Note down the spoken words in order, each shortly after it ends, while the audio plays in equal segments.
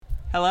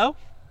Hello?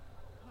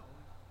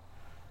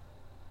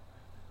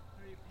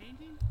 Are you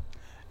painting?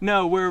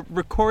 No, we're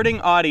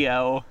recording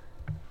audio.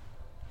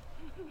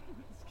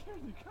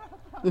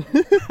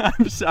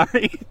 I'm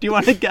sorry. Do you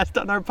want a guest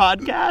on our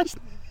podcast?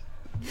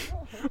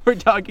 We're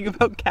talking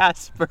about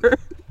Casper.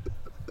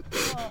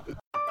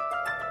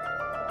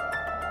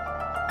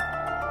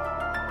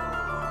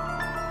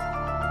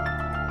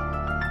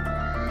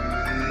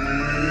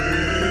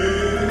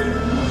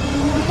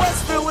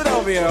 West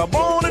Philadelphia,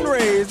 born and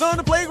raised on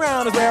the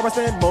playground is where I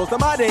spend most of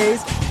my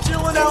days.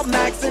 Chilling out,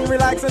 maxing,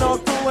 relaxing, all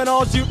cool and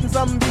all shooting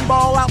some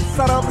b-ball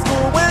outside of the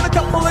school. When a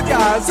couple of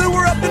guys who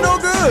were up to no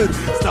good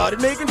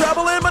started making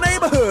trouble in my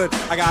neighborhood.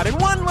 I got in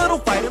one little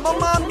fight and my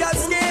mom got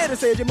scared and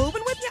said, "You're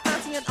moving with your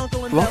auntie and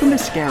uncle and Welcome to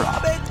Scare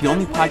Up, the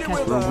only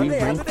podcast where we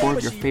rank 4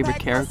 of your favorite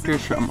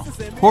characters from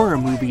horror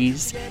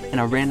movies in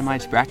a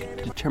randomized bracket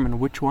to determine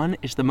which one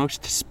is the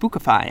most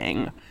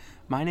spookifying.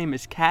 My name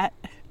is Kat,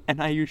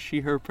 and I use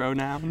she, her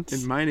pronouns.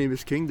 And my name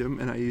is Kingdom,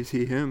 and I use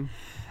he, him.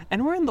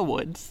 And we're in the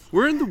woods.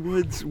 We're in the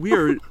woods. We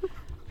are...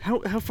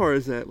 How far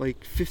is that?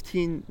 Like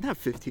 15... Not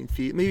 15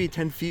 feet. Maybe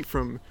 10 feet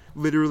from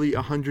literally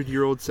a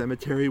 100-year-old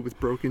cemetery with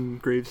broken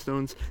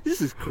gravestones. This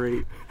is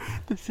great.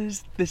 This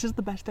is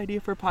the best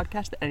idea for a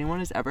podcast that anyone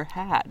has ever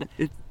had.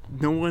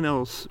 No one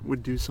else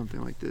would do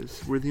something like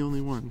this. We're the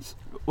only ones.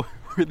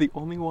 We're the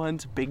only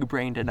ones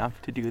big-brained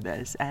enough to do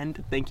this.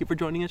 And thank you for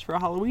joining us for a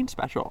Halloween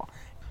special.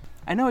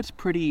 I know it's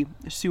pretty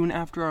soon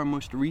after our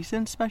most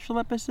recent special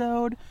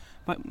episode,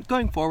 but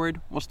going forward,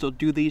 we'll still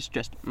do these,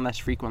 just less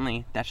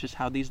frequently. That's just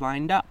how these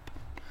lined up.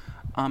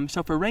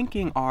 So for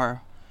ranking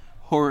our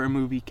horror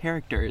movie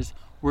characters,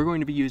 we're going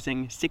to be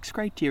using 6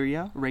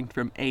 criteria ranked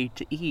from A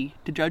to E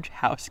to judge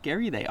how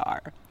scary they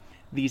are.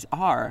 These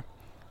are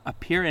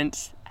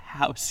appearance,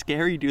 how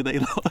scary do they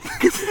look?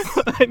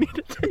 I need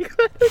to take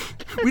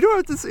that. We don't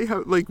have to say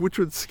which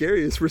one's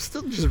scariest. We're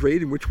still just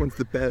rating which one's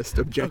the best,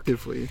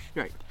 objectively.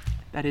 Okay. Right.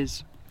 That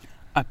is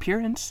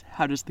appearance,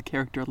 how does the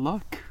character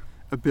look?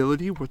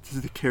 Ability, what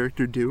does the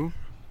character do?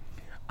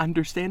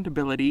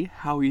 Understandability,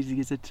 how easy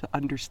is it to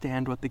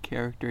understand what the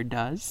character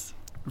does?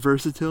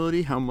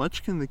 Versatility, how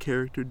much can the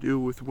character do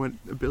with what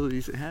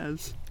abilities it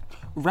has?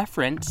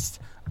 Reference,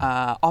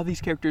 all these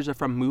characters are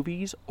from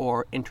movies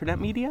or internet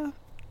media,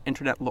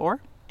 internet lore.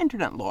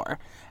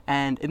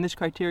 And in this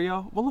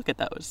criteria, we'll look at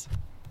those.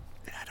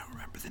 And I don't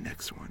remember the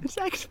next one. It's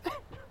X Factor.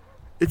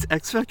 It's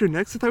X Factor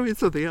next? I thought we had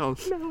something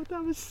else. No,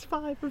 that was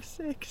 5 of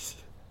 6.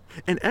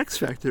 And X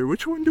Factor,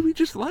 which one do we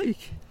just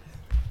like?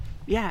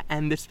 Yeah,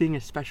 and this being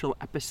a special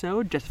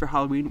episode just for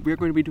Halloween, we're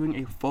going to be doing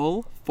a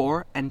full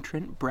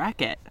 4-entrant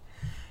bracket.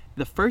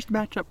 The first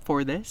matchup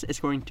for this is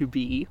going to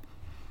be,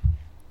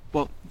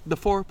 well, the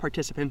 4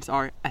 participants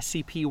are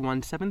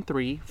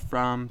SCP-173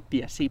 from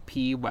the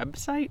SCP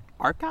website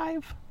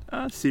archive?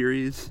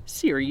 Series.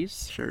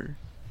 Sure.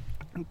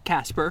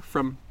 Casper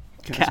from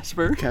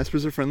Casper.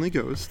 Casper's a friendly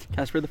ghost.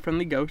 Casper the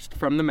Friendly Ghost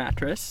from The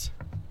Mattress.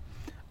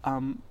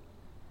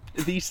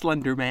 The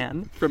Slender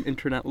Man from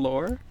Internet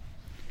Lore.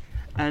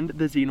 And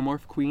the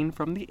Xenomorph Queen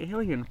from the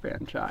Alien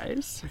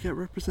franchise. We got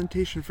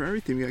representation for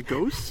everything. We got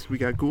ghosts, we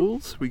got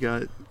ghouls, we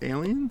got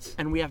aliens.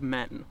 And we have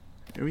men.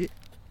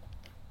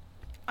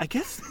 I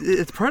guess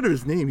it's part of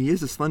his name. He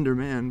is a slender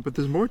man, but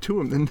there's more to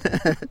him than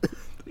that.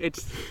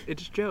 It's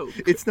joke.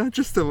 It's not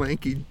just a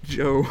lanky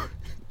Joe.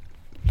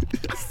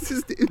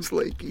 His name's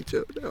Lanky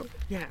Joe now.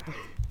 Yeah.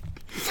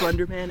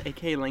 Slenderman,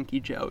 aka Lanky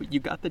Joe. You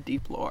got the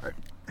deep lore.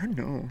 I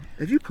know.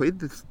 Have you played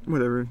this?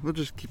 Whatever. We'll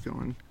just keep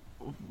going.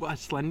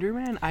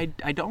 Slenderman? I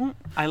don't.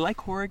 I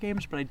like horror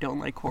games, but I don't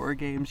like horror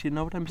games. You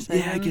know what I'm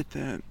saying? Yeah, I get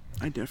that.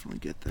 I definitely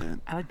get that.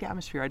 I like the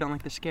atmosphere. I don't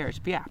like the scares.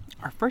 But yeah,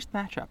 our first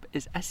matchup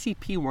is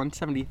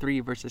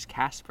SCP-173 versus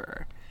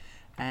Casper.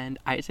 And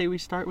I say we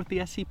start with the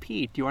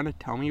SCP. Do you want to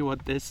tell me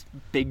what this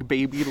big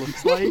baby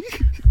looks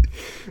like?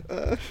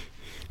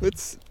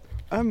 Let's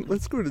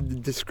go to the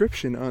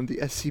description on the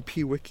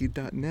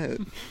scpwiki.net.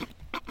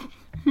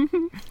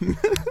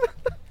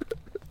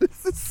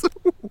 This is so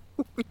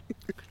weird.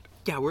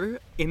 Yeah, we're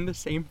in the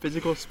same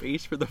physical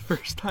space for the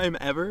first time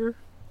ever.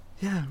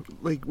 Yeah,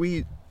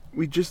 we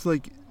just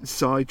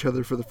saw each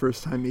other for the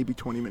first time maybe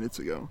 20 minutes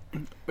ago.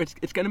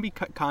 It's gonna be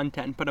cut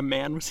content, but a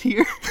man was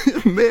here.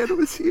 A man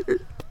was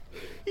here.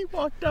 He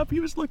walked up,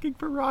 he was looking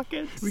for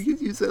rockets. We could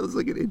use that as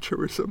an intro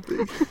or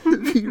something.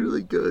 It'd be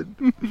really good.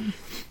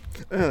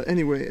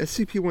 Anyway,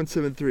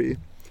 SCP-173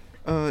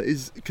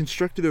 is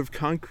constructed of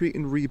concrete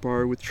and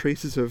rebar with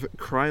traces of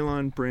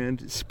Krylon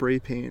brand spray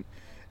paint.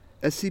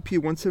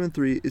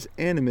 SCP-173 is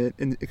animate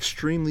and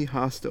extremely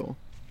hostile.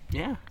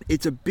 Yeah.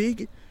 It's a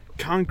big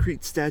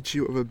concrete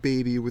statue of a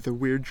baby with a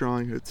weird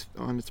drawing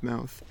on its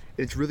mouth.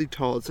 It's really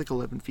tall. It's like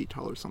 11 feet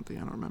tall or something.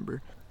 I don't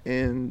remember.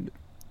 And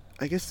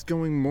I guess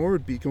going more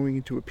would be going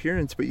into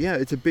appearance. But yeah,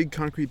 it's a big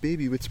concrete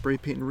baby with spray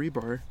paint and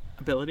rebar.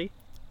 Ability?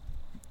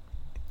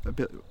 A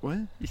bit, what?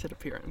 You said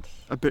appearance.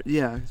 A bit,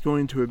 yeah, it's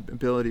going into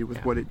ability with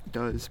what it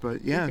does,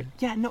 but yeah. Okay.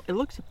 Yeah, no, it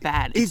looks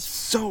bad. It's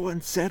so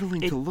unsettling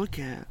to look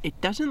at.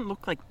 It doesn't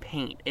look like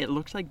paint. It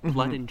looks like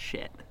blood and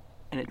shit.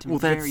 and it's Well,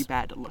 very that's-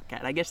 bad to look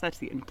at. I guess that's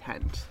the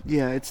intent.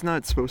 Yeah, it's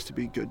not supposed to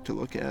be good to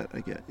look at. I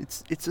get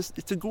it's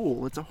a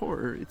ghoul. It's a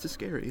horror. It's a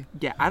scary.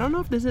 Yeah, I don't know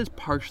if this is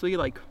partially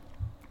like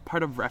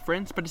part of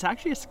reference, but it's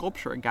actually a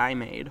sculpture a guy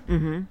made.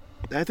 Mm-hmm.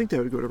 I think that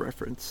would go to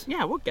reference.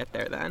 Yeah, we'll get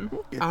there then.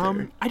 We'll get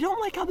there. I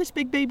don't like how this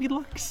big baby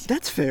looks.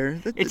 That's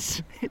fair.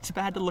 It's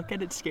bad to look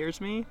at. It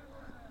scares me.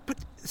 But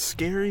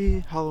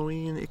scary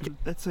Halloween.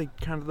 That's like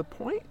kind of the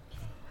point.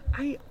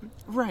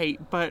 Right,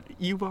 but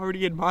you've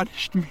already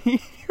admonished me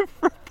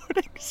for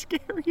putting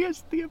scary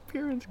as the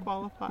appearance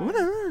qualifier.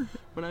 Whatever.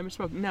 When I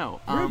misspoke. No.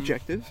 We're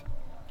objective.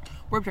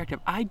 We're objective.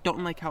 I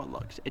don't like how it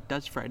looks. It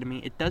does frighten me.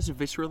 It does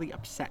viscerally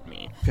upset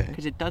me. Okay.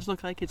 Because it does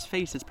look like its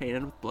face is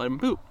painted with blood and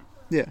poop.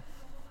 Yeah.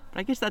 But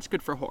I guess that's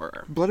good for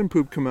horror. Blood and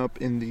poop come up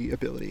in the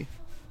ability.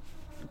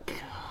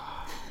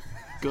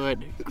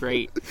 Good.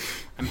 Great.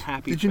 I'm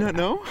happy. Did you for not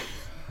that. know?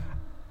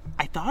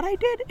 I thought I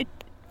did.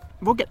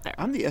 We'll get there.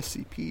 I'm the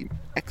SCP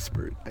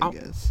expert, I Oh.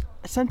 guess.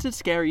 Since it's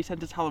scary,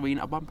 since it's Halloween,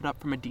 I'll bump it up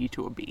from a D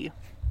to a B.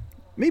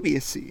 Maybe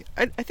a C.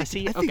 I think A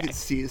C? I think Okay. a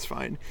C is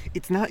fine.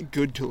 It's not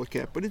good to look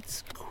at, but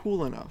it's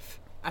cool enough.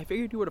 I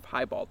figured you would have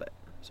highballed it,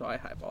 so I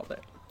highballed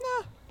it.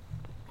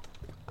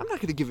 I'm not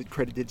gonna give it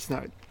credit it's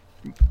not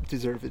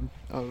deserving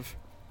of.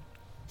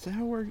 Is that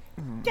how we're?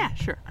 Oh, Yeah,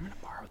 sure. I'm gonna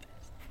borrow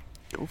this.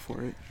 Go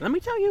for it, Let me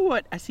tell you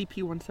what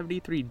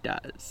SCP-173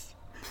 does.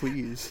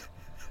 please.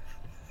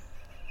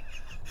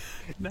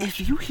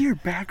 If you hear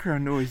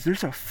background noise,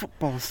 there's a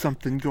football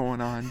something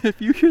going on.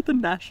 If you hear the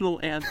national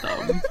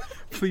anthem,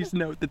 please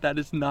note that that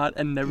is not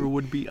and never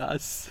would be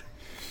us.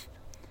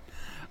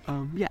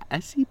 Yeah,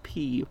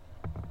 SCP.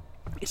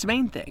 Its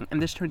main thing,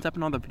 and this turns up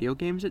in all the video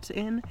games it's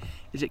in,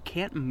 is it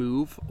can't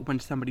move when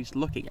somebody's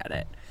looking at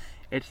it.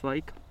 It's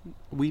like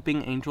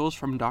Weeping Angels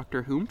from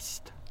Dr.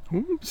 Whomst.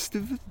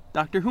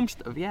 Dr.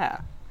 Whomst,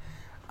 yeah.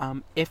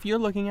 If you're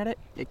looking at it,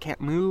 it can't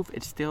move.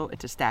 It's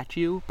a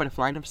statue. But if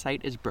line of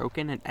sight is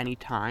broken at any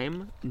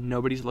time,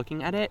 nobody's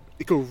looking at it.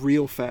 It go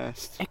real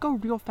fast. It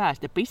goes real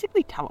fast. It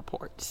basically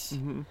teleports.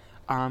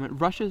 Mm-hmm. It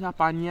rushes up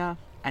on you,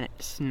 and it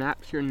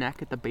snaps your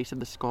neck at the base of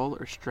the skull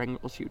or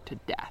strangles you to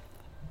death.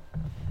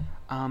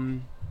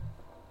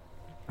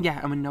 Yeah,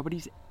 and when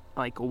nobody's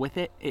like with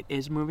it, it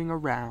is moving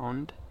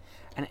around,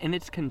 and in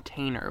its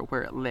container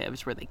where it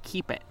lives, where they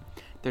keep it,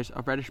 there's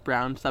a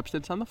reddish-brown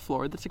substance on the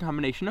floor that's a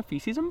combination of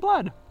feces and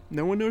blood.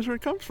 No one knows where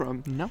it comes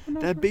from. No one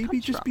knows That where it baby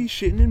comes just from. be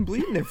shitting and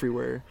bleeding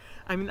everywhere.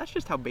 I mean, that's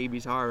just how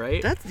babies are,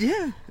 right? That's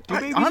yeah. Do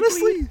babies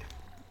Honestly, bleed?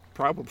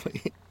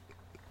 probably.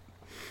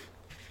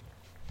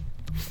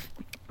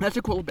 That's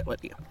a cool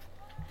ability.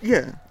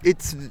 Yeah,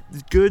 it's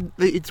good.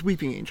 It's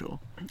Weeping Angel.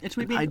 It's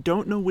weeping. I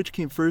don't know which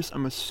came first.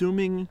 I'm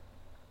assuming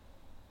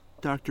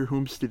Dr.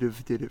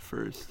 Whomstead did it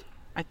first.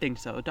 I think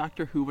so.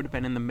 Doctor Who would have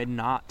been in the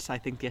mid-noughts. I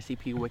think the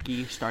SCP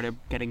Wiki started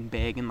getting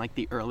big in like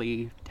the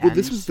early 10s. Well,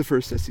 this was the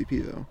first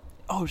SCP though.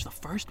 Oh, it was the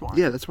first one.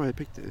 Yeah, that's why I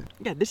picked it.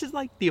 Yeah, this is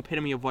like the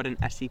epitome of what an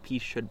SCP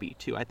should be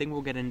too. I think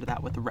we'll get into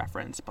that with the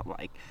reference, but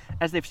like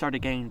as they've started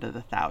getting into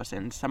the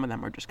thousands, some of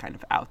them are just kind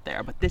of out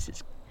there. But this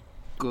is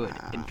good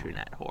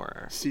internet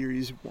horror.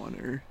 Series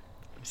oneer.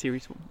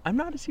 Series. I'm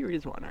not a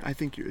series oneer. I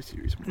think you're a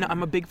series oneer. No,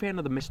 I'm a big fan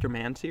of the Mr.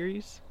 Man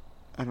series,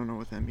 I don't know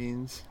what that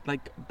means.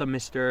 like the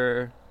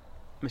Mr.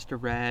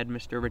 Red,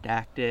 Mr.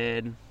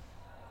 Redacted,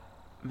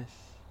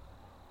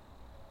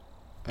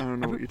 I don't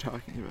know what you're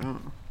talking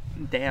about.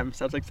 Damn,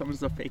 sounds like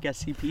someone's a fake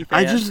SCP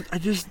fan. I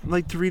just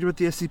like to read about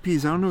the SCPs.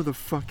 I don't know the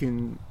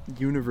fucking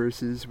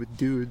universes with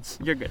dudes.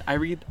 You're good. I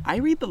read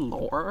the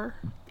lore.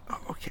 Oh,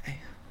 okay.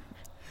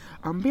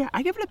 But yeah,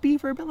 I give it a B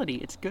for ability.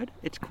 It's good.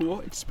 It's cool.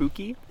 It's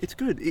spooky. It's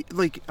good.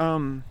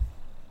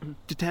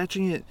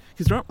 Detaching it,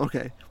 because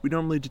we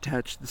normally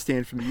detach the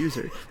stand from the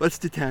user. Let's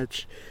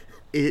detach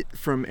it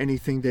from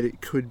anything that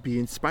it could be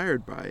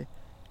inspired by,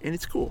 and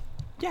it's cool.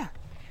 Yeah.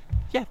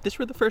 Yeah, if this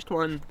were the first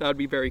one, that would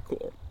be very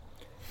cool.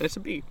 And it's a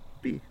B.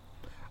 B.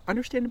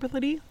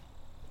 Understandability,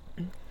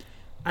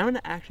 I'm going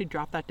to actually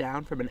drop that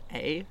down from an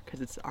A,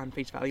 because it's on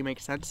face value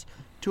makes sense,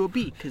 to a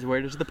B, because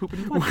where does the poop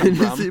and blood Why come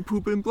does from? it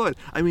poop and blood?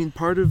 I mean,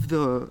 part of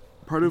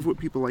what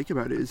people like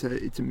about it is that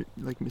it's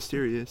like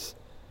mysterious.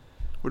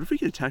 What if we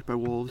get attacked by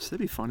wolves? That'd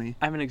be funny.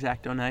 I have an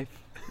X-Acto knife.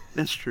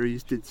 That's true. You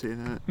did say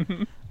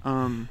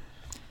that.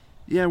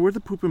 Yeah, where'd the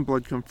poop and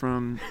blood come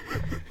from,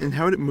 and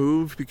how did it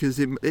move? Because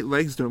it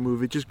legs don't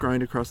move; it just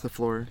grind across the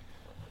floor.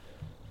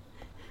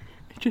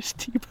 It just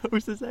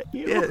T-poses at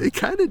you. Yeah, it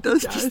kind of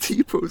does It just does.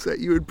 T-pose at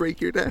you and break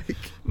your neck.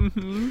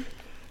 Mm-hmm.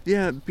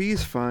 Yeah, B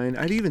is fine.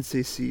 I'd even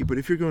say C, but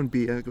if you're going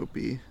B, I'd go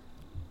B.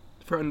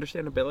 For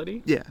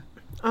understandability? Yeah,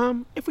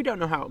 If we don't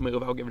know how it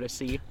moves, I'll give it a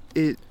C.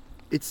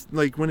 it's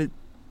like when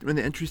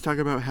the entries talk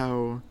about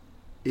how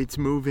it's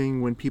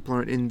moving when people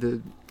aren't in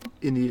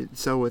the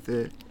cell with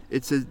it.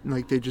 It says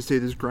like they just say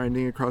there's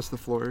grinding across the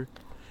floor,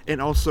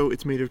 and also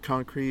it's made of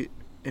concrete.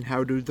 And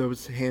how do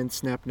those hands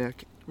snap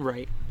neck?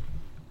 Right.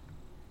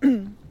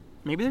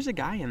 Maybe there's a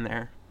guy in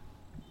there.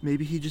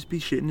 Maybe he just be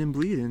shitting and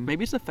bleeding.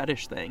 Maybe it's a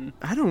fetish thing.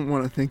 I don't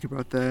want to think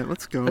about that.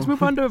 Let's go. Let's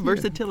move on to Yeah,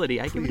 versatility.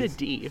 I give it a please.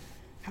 D.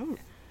 How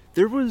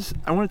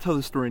I want to tell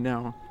the story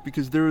now,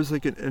 because there was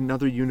like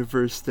another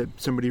universe that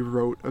somebody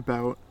wrote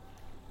about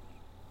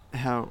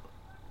how...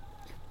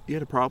 You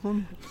had a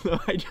problem?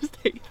 No, I just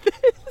hate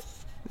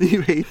this.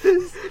 You hate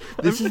this?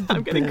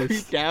 I'm getting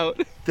creeped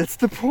out. That's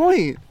the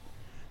point.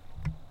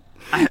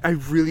 I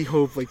really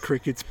hope like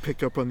crickets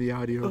pick up on the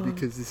audio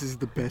because this is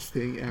the best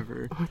thing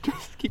ever.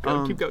 Just keep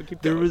going,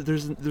 keep going.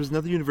 There's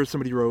another universe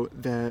somebody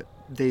wrote that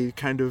they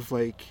kind of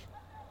like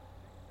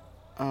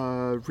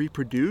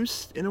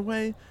reproduced in a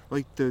way,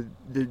 like the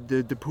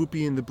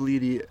poopy and the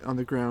bleedy on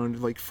the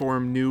ground like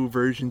form new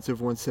versions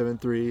of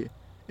 173,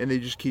 and they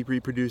just keep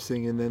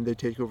reproducing, and then they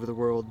take over the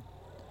world.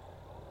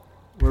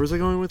 Where was I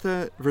going with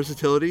that?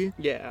 Versatility?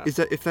 Yeah.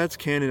 If that's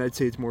canon, I'd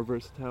say it's more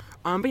versatile.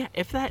 But yeah,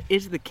 if that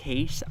is the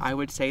case, I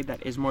would say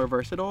that is more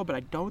versatile, but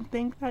I don't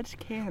think that's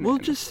canon. We'll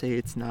just say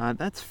it's not.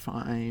 That's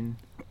fine.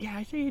 Yeah,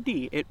 I say a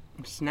D. It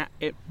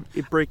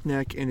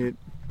breakneck and it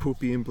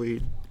poopy and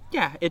bleed.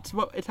 Yeah, it's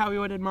how we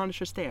would admonish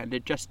a stand.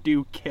 It just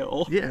do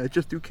kill. Yeah, it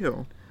just do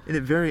kill. And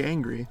it very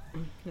angry.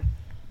 Yeah.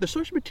 The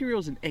source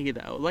material's an A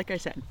though. Like I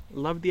said,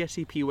 love the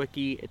SCP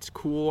wiki. It's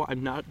cool.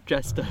 I'm not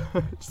just a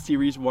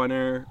series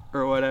oneer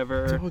or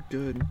whatever. It's all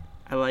good.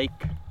 I like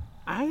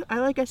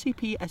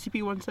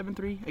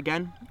SCP-173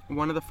 again.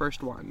 One of the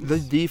first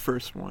ones. The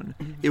first one.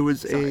 It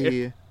was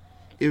a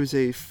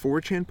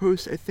 4chan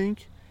post, I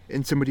think,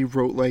 and somebody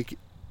wrote like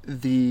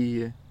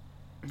the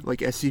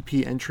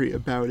SCP entry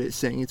about it,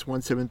 saying it's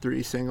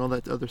 173, saying all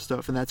that other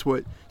stuff, and that's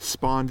what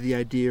spawned the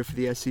idea for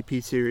the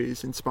SCP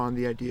series and spawned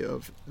the idea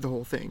of the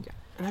whole thing. Yeah.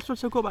 And that's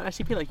what's so cool about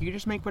SCP. Like, you can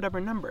just make whatever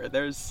number.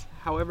 There's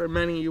however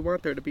many you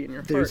want there to be in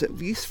your There's heart. at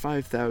least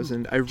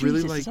 5,000. I Jesus,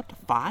 really like. Is up to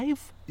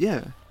 5?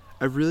 Yeah,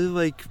 I really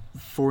like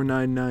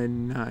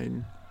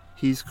 4999.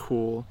 He's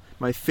cool.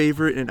 My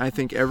favorite, and I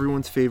think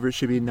everyone's favorite,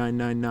 should be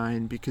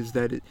 999 because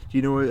do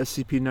you know what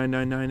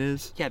SCP-999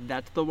 is? Yeah,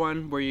 that's the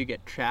one where you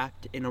get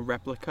trapped in a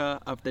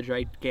replica of the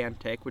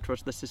Gigantic, which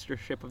was the sister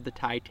ship of the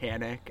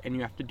Titanic, and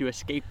you have to do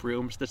escape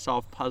rooms to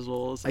solve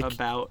puzzles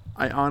about...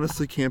 I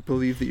honestly can't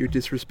believe that you're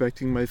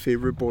disrespecting my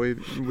favorite boy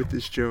with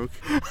this joke.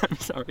 I'm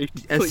sorry.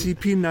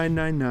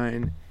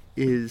 SCP-999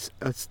 is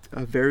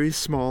a very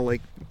small,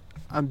 like...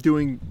 I'm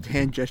doing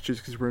hand gestures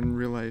because we're in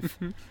real life.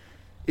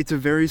 It's a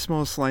very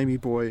small slimy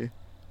boy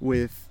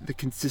with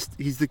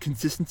he's the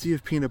consistency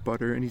of peanut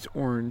butter, and he's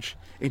orange,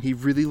 and he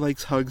really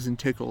likes hugs and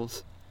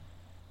tickles,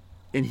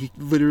 and he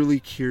literally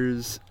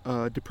cures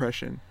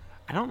depression.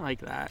 I don't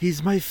like that.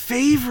 He's my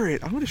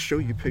favorite. I'm going to show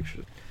you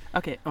pictures.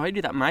 Okay, I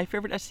do that. My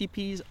favorite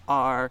SCPs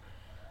are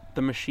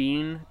the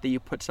machine that you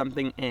put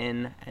something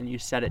in and you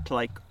set it to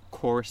like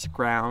coarse,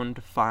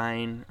 ground,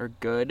 fine, or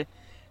good,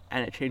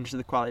 and it changes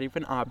the quality of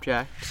an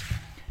object.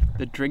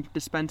 The drink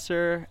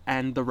dispenser,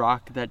 and the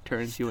rock that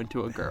turns you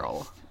into a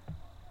girl.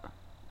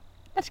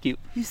 That's cute.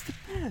 He's the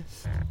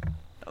best.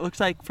 It looks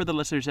like, for the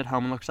listeners at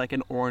home, it looks like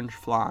an orange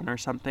flan or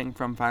something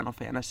from Final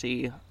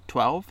Fantasy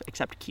 12,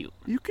 except cute.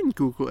 You can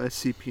Google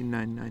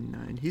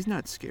SCP-999. He's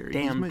not scary.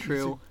 Damn He's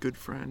true. a good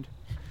friend.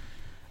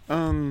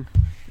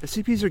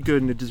 SCPs are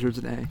good, and it deserves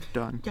an A.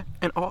 Done.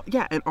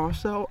 Yeah, and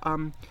also,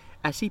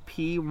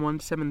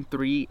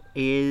 SCP-173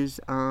 is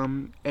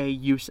a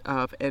use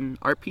of an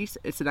art piece.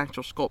 It's an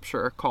actual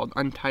sculpture called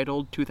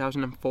Untitled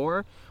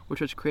 2004, which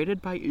was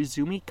created by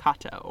Izumi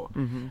Kato.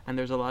 Mm-hmm. And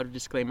there's a lot of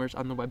disclaimers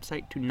on the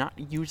website to not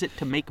use it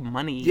to make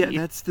money. Yeah,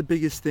 that's the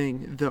biggest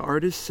thing. The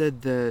artist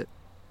said that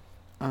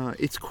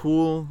it's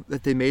cool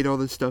that they made all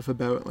this stuff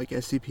about like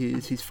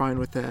SCPs. He's fine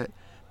with that.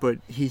 But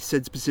he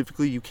said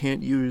specifically you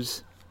can't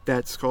use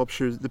that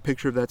sculpture, the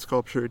picture of that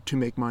sculpture, to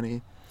make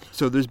money.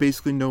 So there's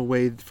basically no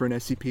way for an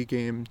SCP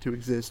game to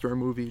exist or a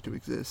movie to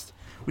exist,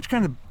 which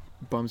kind of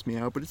bums me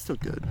out, but it's still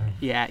good.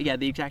 Yeah,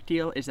 the exact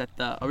deal is that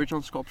the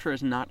original sculpture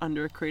is not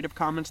under a Creative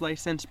Commons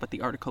license, but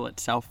the article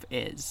itself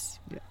is.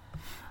 Yeah.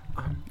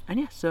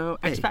 So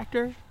X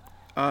Factor?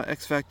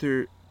 X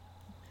Factor,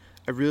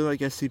 I really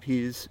like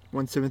SCPs.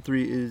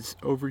 173 is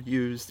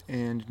overused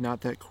and not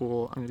that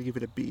cool. I'm going to give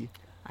it a B.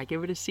 I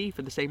give it a C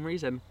for the same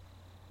reason.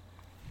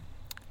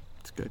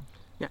 It's good.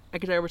 Yeah,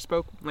 because I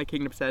overspoke, like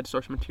Kingdom said,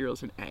 source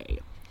materials an A.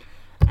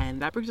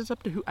 And that brings us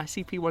up to who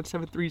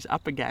SCP-173 is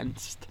up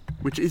against.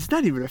 Which is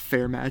not even a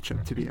fair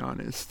matchup, to be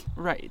honest.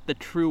 Right, the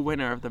true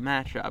winner of the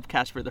matchup,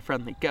 Casper the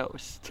Friendly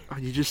Ghost. Oh,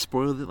 you just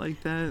spoiled it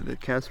like that?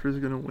 That Casper's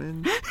gonna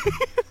win?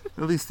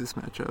 At least this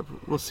matchup.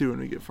 We'll see when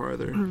we get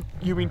farther.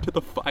 You mean to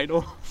the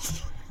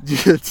finals?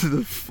 Yeah, to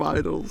the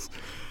finals.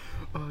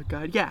 Oh,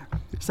 God, yeah.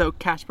 So,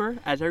 Casper,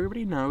 as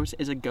everybody knows,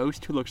 is a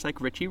ghost who looks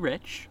like Richie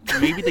Rich.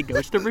 Maybe the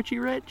ghost of Richie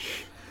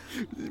Rich.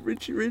 Did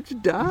Richie Rich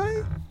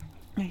die?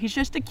 He's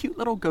just a cute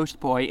little ghost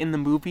boy. In the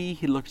movie,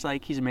 he looks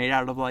like he's made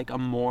out of, like, a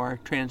more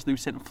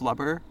translucent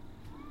flubber.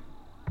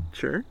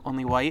 Sure.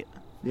 Only white.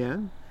 Yeah.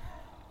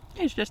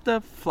 He's just a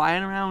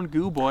flying around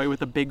goo boy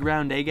with a big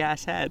round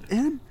egg-ass head.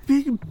 And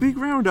big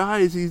round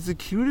eyes. He's the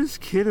cutest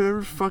kid I've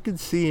ever fucking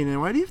seen.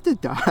 And why do you have to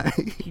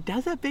die? He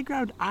does have big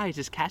round eyes.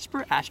 Is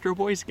Casper Astro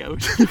Boy's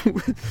ghost?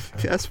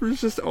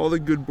 Casper's just all the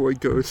good boy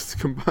ghosts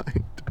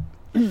combined.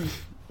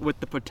 with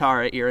the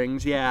Potara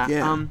earrings, yeah.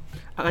 Yeah.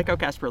 I like how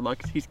Casper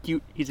looks. He's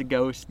cute. He's a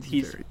ghost.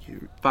 He's Very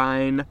cute.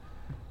 fine.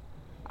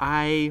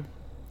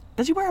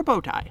 Does he wear a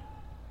bow tie?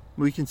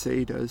 We can say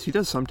he does. He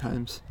does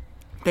sometimes.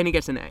 Then he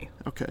gets an A.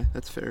 Okay,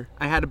 that's fair.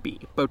 I had a B.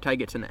 Bow tie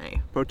gets an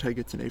A. Bow tie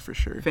gets an A for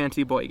sure.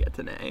 Fancy boy gets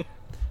an A.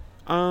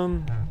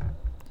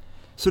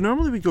 So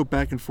normally we go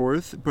back and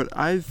forth, but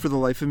I, for the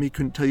life of me,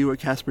 couldn't tell you what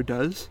Casper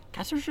does.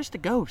 Casper's just a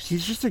ghost.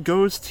 He's just a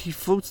ghost. He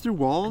floats through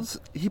walls.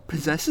 He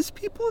possesses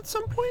people at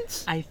some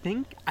points.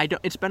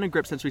 It's been a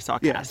grip since we saw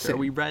Yeah, Casper. same.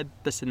 We read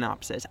the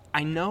synopsis.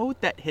 I know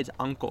that his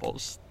uncle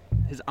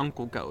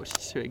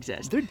ghosts who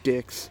exist, They're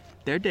dicks.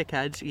 they're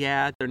dickheads.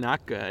 Yeah, they're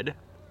not good.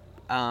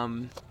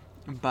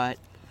 But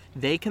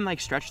they can like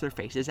stretch their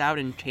faces out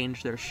and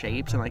change their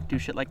shapes and like do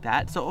shit like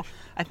that. So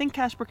I think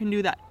Casper can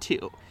do that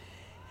too.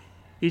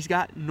 He's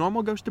got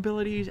normal ghost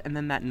abilities and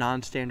then that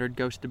non-standard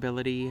ghost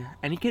ability,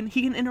 and he can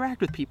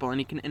interact with people and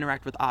he can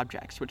interact with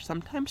objects, which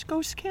sometimes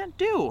ghosts can't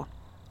do.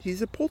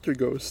 He's a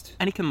poltergeist.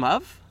 And he can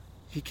love.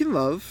 He can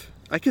love.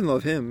 I can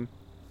love him.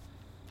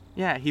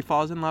 Yeah, he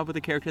falls in love with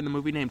a character in the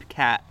movie named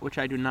Kat, which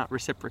I do not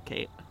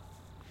reciprocate.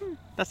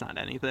 That's not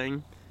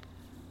anything.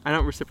 I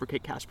don't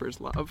reciprocate Casper's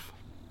love.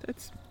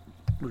 That's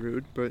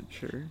rude, but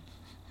sure.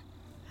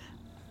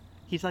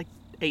 He's like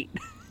 8.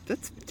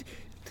 That's...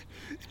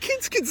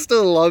 Kids can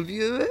still love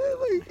you, man.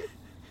 Like,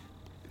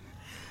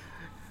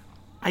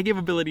 I give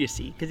ability a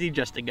C because he's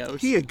just a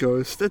ghost. he a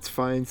ghost. That's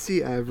fine.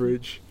 C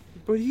average.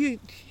 But he a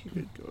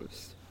good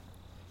ghost.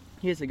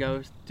 He is a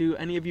ghost. Do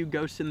any of you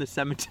ghosts in the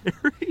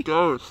cemetery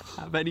Ghosts.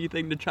 have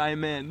anything to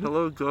chime in?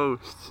 Hello,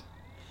 ghosts.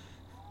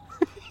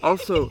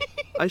 Also,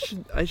 I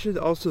should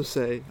also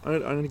say,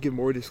 I'm going to give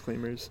more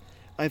disclaimers.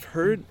 I've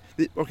heard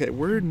that, okay,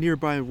 we're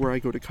nearby where I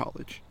go to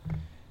college. Are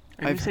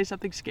you going to say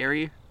something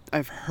scary?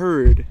 I've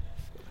heard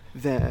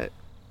that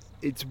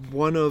it's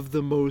one of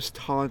the most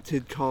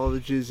haunted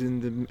colleges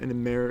in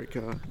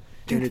America,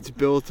 and it's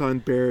built on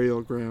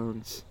burial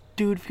grounds.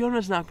 Dude,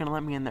 Fiona's not going to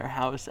let me in their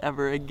house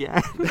ever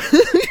again.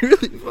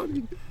 Really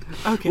funny.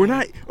 Okay. We're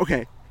not,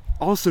 okay,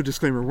 also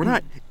disclaimer, we're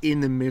not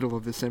in the middle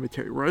of the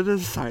cemetery. We're on the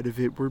side of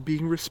it. We're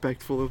being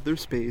respectful of their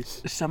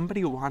space.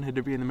 Somebody wanted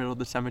to be in the middle of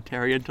the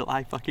cemetery until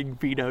I fucking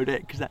vetoed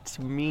it because that's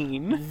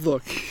mean.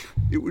 Look,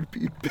 it would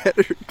be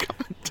better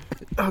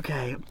content.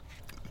 Okay.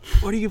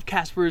 What do you give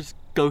Casper's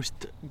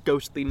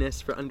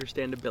ghostliness for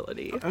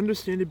understandability?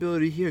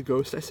 Understandability, he a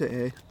ghost. I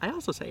say A. I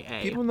also say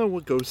A. People know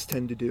what ghosts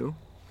tend to do,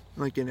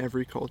 like in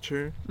every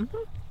culture.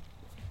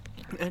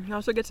 And he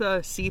also gets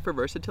a C for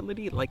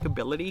versatility,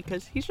 likability,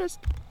 because he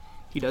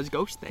does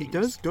ghost things. He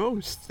does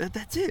ghosts.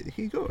 That's it.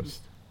 He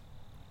ghosts.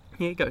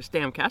 He goes,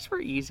 damn, Casper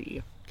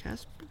easy.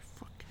 Casper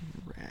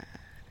fucking rad.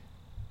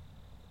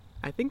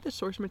 I think the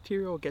source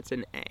material gets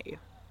an A.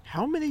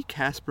 How many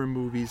Casper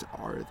movies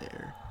are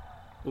there?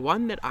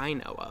 One that I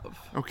know of.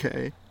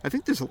 Okay. I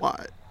think there's a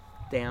lot.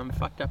 Damn,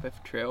 fucked up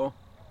if true.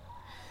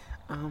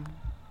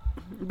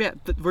 Yeah,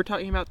 we're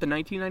talking about the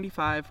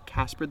 1995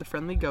 Casper the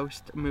Friendly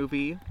Ghost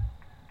movie.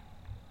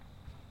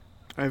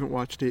 I haven't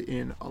watched it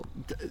in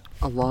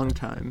a long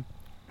time.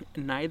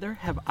 Neither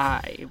have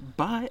I,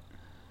 but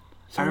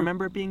So- I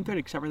remember it being good,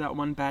 except for that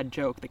one bad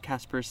joke that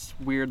Casper's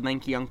weird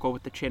lanky uncle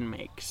with the chin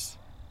makes.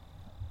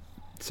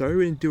 Sorry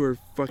we didn't do our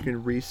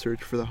fucking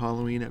research for the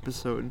Halloween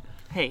episode.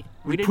 Hey,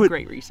 we did put-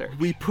 great research.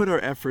 We put our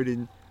effort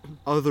in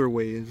other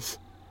ways.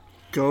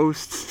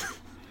 Ghosts.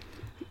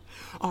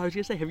 Oh, I was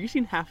gonna say, have you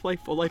seen Half-Life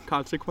Full Life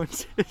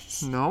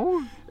Consequences?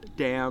 No?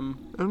 Damn.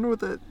 I don't know what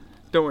that...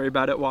 Don't worry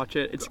about it, watch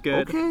it, it's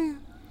good. Okay.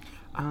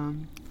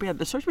 But yeah,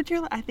 the source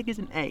material I think is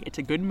an A. It's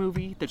a good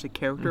movie, there's a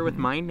character with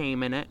my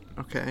name in it.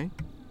 Okay.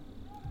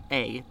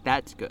 A,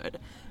 that's good.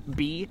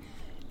 B,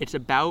 it's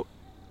about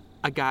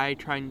a guy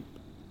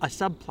a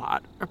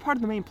subplot, or part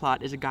of the main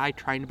plot is a guy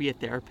trying to be a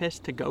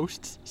therapist to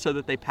ghosts so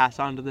that they pass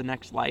on to the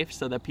next life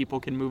so that people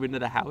can move into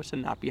the house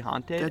and not be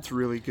haunted. That's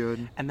really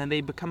good. And then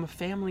they become a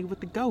family with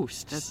the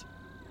ghosts.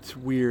 It's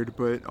weird,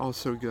 but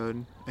also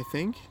good, I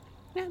think.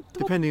 Yeah, well,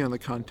 Depending on the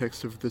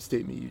context of the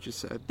statement you just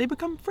said. they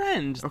become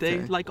friends. Okay.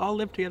 They like all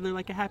live together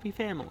like a happy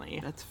family.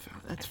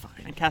 That's fine.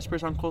 And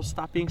Casper's uncle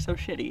stopped being so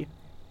shitty.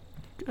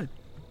 Good.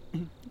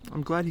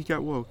 I'm glad he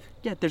got woke.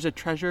 Yeah, there's a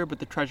treasure, but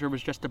the treasure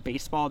was just a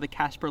baseball that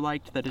Casper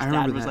liked that his I dad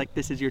remember was that. like,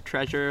 this is your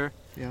treasure.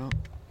 Yeah.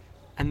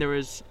 And there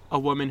was a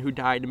woman who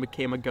died and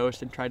became a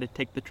ghost and tried to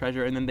take the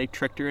treasure, and then they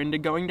tricked her into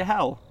going to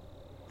hell.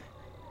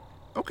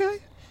 Okay.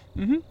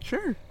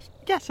 Sure.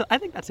 Yeah, so I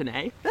think that's an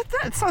A.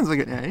 That sounds like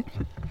an A.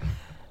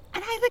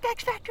 And I think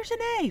X Factor's an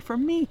A for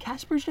me.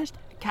 Casper's just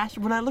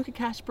Casper. When I look at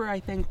Casper, I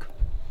think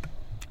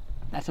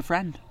that's a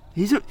friend.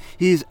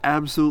 He's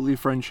absolutely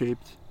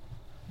friend-shaped.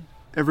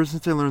 Ever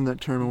since I learned that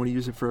term, I want to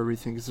use it for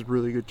everything. It's a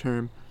really good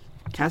term.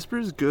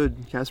 Casper's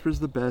good. Casper's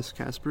the best.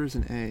 Casper's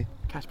an A.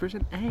 Casper's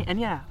an A, and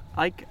yeah,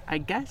 like I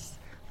guess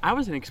I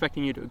wasn't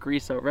expecting you to agree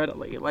so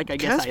readily. Like I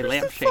guess Casper's I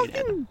the lampshaded.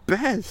 fucking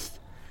best.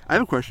 I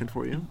have a question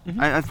for you.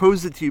 I've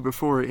posed it to you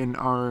before in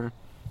our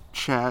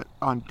chat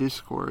on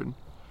Discord.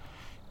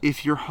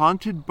 If you're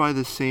haunted by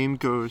the same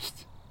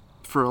ghost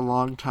for a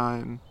long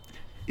time,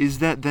 is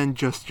that then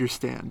just your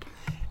stand?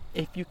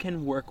 If you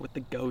can work with the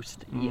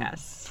ghost,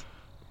 yes.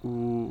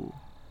 Ooh.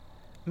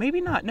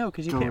 Maybe not, no,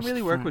 because you can't Ghost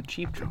really work friend, with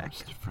Cheap Trick.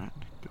 Ghost friend,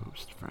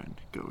 ghost friend,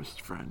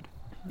 ghost friend.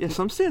 Yeah,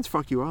 some stands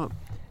fuck you up.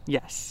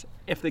 Yes.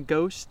 If the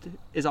ghost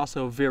is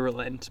also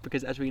virulent,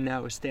 because as we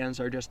know, stands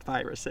are just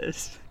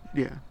viruses.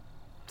 Yeah.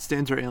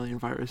 Stands are alien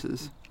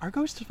viruses. Are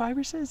ghosts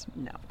viruses?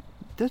 No.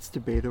 That's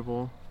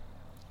debatable.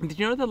 Did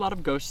you know that a lot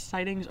of ghost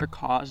sightings are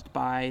caused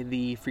by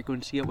the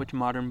frequency at which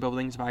modern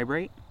buildings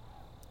vibrate?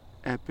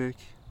 Epic.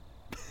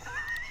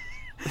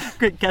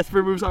 Great,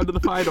 Casper moves on to the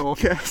final.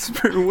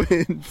 Casper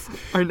wins.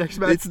 Our next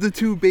match. It's the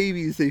two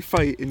babies they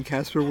fight and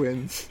Casper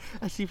wins.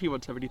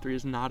 SCP-173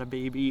 is not a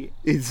baby.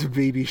 It's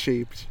baby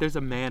shaped. There's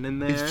a man in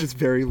there. It's just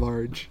very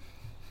large.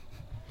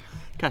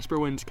 Casper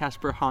wins.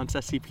 Casper haunts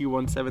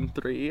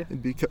SCP-173.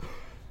 And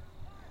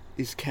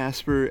is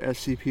Casper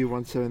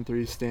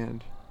SCP-173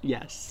 stand?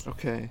 Yes.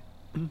 Okay.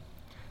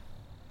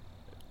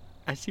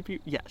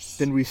 yes.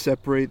 Then we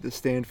separate the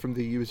stand from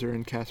the user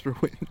and Casper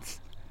wins.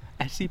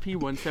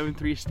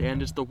 SCP-173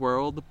 stand is the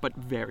world, but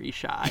very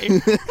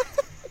shy. Okay.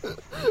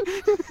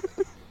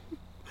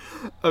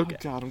 Oh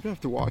God, I'm gonna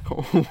have to walk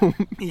home.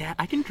 Yeah,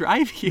 I can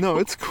drive you. No,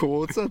 it's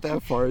cool. It's not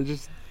that far. It's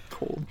just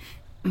cold.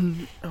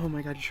 Oh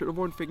my God, you should have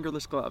worn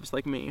fingerless gloves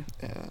like me.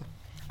 Yeah.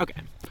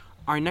 Okay.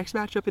 Our next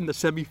matchup in the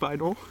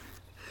semifinal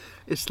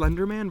is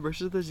Slenderman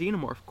versus the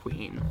Xenomorph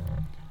Queen.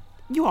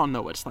 You all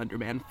know what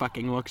Slenderman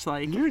fucking looks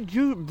like.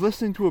 You're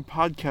listening to a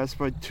podcast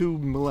by two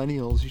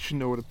millennials. You should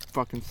know what a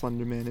fucking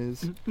Slenderman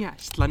is. Yeah,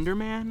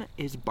 Slenderman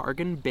is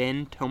Bargain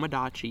Bin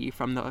Tomodachi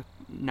from the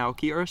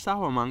Naoki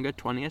Urasawa manga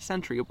 20th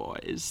Century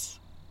Boys.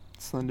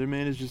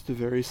 Slenderman is just a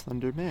very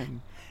slender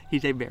man.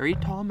 He's a very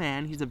tall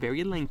man. He's a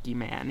very lanky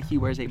man. He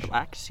wears a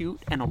black suit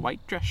and a white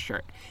dress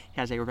shirt.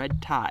 He has a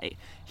red tie.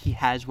 He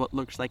has what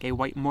looks like a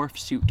white morph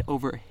suit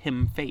over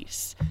him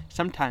face.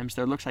 Sometimes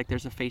there looks like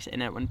there's a face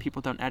in it when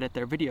people don't edit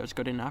their videos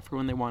good enough or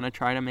when they want to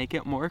try to make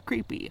it more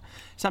creepy.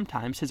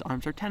 Sometimes his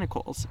arms are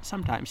tentacles.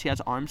 Sometimes he has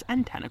arms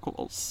and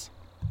tentacles.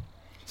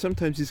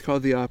 Sometimes he's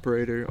called the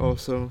Operator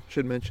also.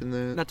 Should mention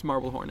that. That's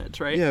Marble Hornets,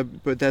 right? Yeah,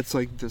 but that's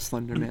like the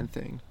Slenderman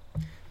thing.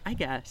 I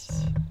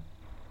guess.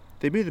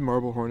 They made the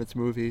Marble Hornets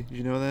movie. Did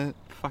you know that?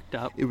 Fucked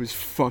up. It was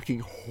fucking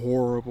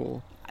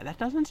horrible. That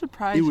doesn't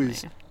surprise It me.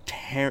 was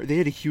they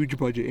had a huge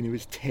budget and it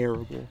was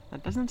terrible.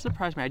 That doesn't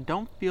surprise me. I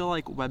don't feel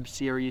like web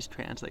series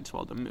translates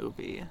well to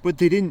movie. But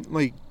they didn't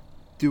like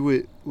do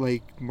it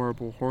like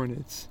Marble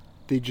Hornets.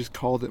 They just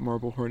called it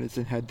Marble Hornets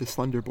and had the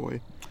Slender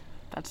Boy.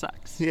 That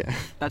sucks. Yeah.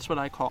 That's what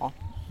I call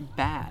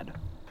bad.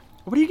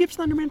 What do you give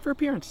Slenderman for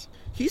appearance?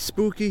 He's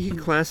spooky. He's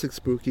classic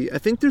spooky. I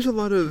think there's a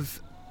lot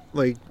of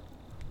like,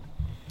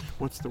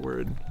 what's the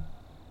word?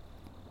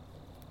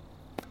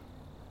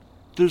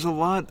 There's a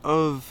lot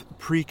of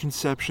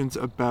preconceptions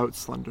about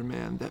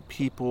Slenderman that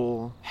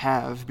people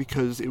have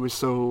because it was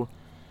so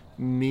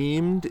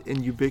memed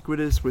and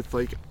ubiquitous with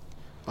like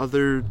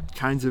other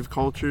kinds of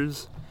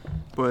cultures.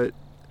 But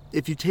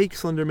if you take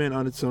Slenderman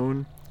on its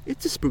own,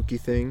 it's a spooky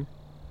thing.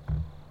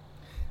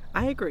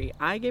 I agree.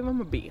 I gave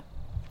him a B.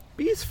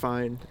 B is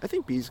fine. I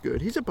think B is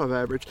good. He's above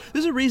average.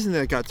 There's a reason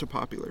that it got so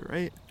popular,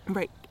 right?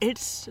 Right.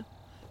 It's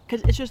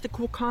because it's just a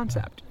cool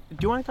concept. Do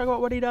you want to talk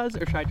about what he does,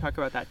 or should I talk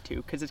about that too?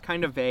 Because it's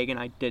kind of vague, and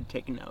I did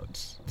take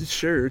notes.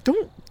 Sure.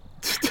 Don't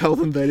tell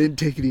them that I didn't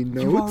take any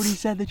notes. You already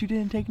said that you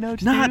didn't take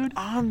notes, Not dude.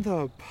 on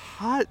the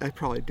pot. I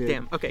probably did.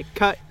 Damn. Okay,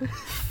 cut.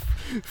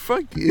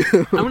 Fuck you.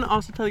 I'm going to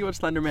also tell you what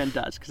Slenderman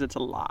does, because it's a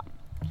lot.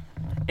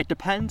 It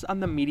depends on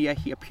the media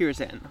he appears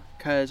in,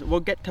 because we'll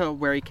get to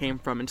where he came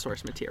from in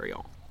source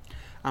material.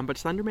 But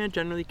Slenderman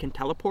generally can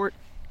teleport.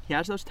 He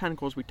has those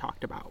tentacles we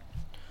talked about.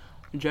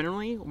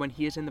 Generally, when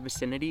he is in the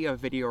vicinity of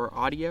video or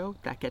audio,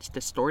 that gets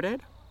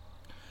distorted.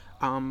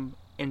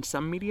 In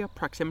some media,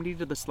 proximity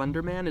to the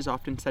Slenderman is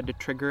often said to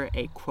trigger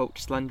a, quote,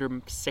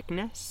 slender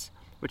sickness,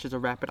 which is a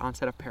rapid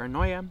onset of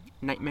paranoia,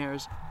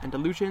 nightmares, and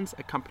delusions,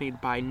 accompanied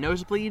by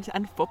nosebleeds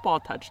and football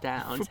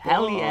touchdowns. Football.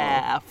 Hell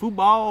yeah,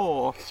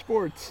 football!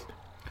 Sports.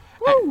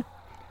 Woo!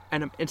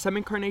 And in some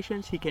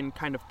incarnations, he can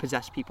kind of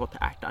possess people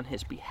to act on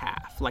his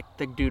behalf, like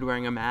the dude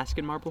wearing a mask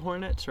in Marble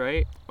Hornets,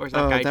 right? Or is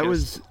that guy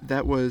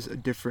that was a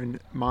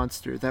different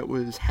monster. That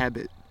was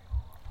Habit.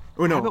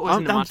 Oh no, Habit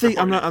wasn't a Monster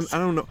Hornets. I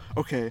don't know.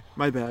 Okay,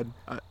 my bad.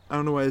 I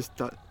don't know why I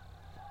thought.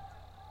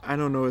 I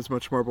don't know as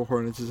much Marble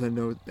Hornets as I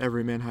know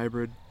Everyman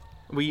Hybrid.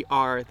 We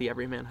are the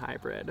Everyman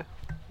Hybrid.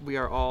 We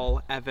are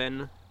all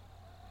Evan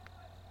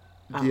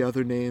The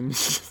other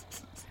names.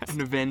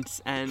 and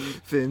Vince and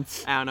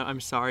Vince. I don't know.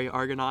 I'm sorry,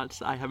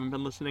 Argonauts. I haven't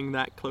been listening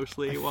that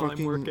closely while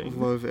I'm working. I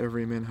love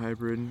Everyman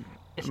Hybrid.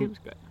 It seems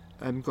good.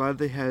 I'm glad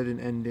they had an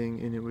ending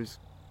and it was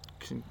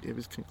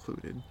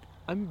concluded.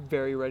 I'm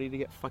very ready to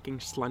get fucking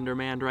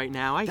Slenderman right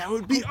now. That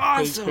would be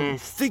awesome.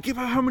 Think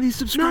about how many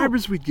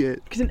subscribers we'd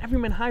get. Because in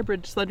Everyman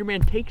Hybrid,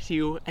 Slenderman takes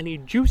you and he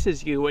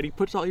juices you and he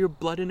puts all your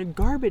blood in a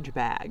garbage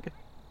bag.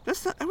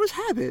 That was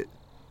Habit.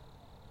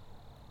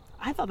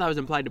 I thought that was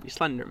implied to be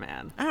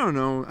Slenderman. I don't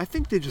know. I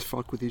think they just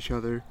fuck with each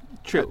other.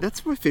 True.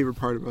 That's my favorite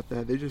part about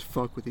that. They just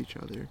fuck with each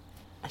other.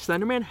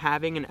 Slenderman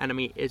having an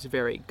enemy is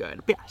very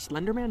good. But yeah,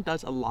 Slenderman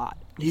does a lot.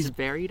 He's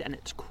varied and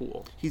it's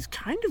cool. He's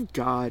kind of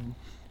God.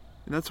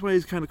 And that's why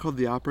he's kind of called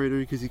the Operator,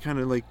 because he kind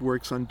of like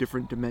works on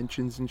different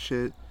dimensions and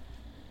shit.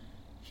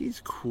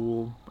 He's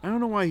cool. I don't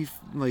know why he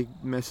like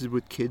messes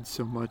with kids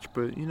so much,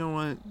 but you know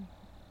what?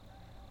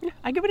 Yeah,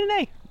 I give it an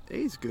A.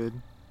 A's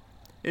good.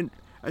 And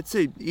I'd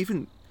say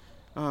even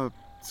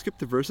skip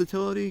the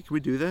versatility. Can we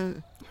do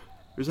that?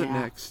 Or is that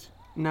next?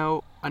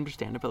 No,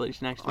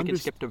 understandability's next. We can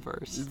skip to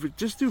verse.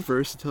 Just do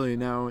versatility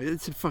now.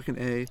 It's a fucking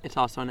A. It's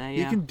also an A,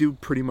 yeah. You can do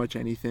pretty much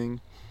anything.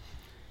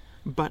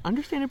 But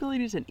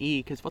understandability is an E,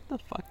 because what the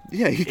fuck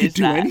Yeah, he could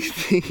do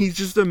anything. He's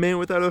just a man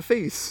without a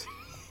face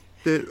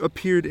that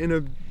appeared in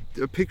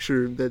a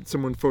picture that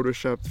someone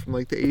photoshopped from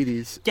like the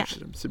 80s. Yeah.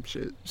 Some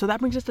shit. So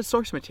that brings us to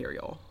source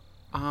material,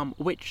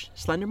 which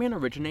Slenderman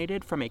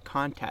originated from a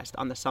contest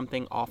on the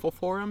Something Awful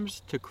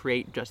forums to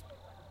create just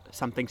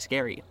something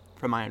scary,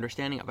 from my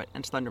understanding of it,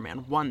 and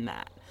Slenderman won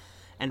that.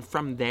 And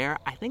from there,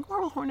 I think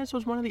Marble Hornets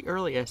was one of the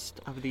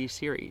earliest of these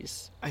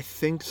series. I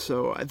think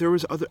so. I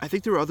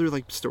think there were other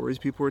like stories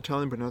people were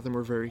telling, but none of them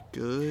were very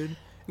good.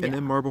 And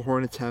then Marble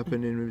Hornets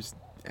happened, and it was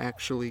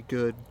actually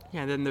good.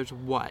 Yeah. Then there's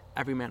what?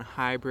 Everyman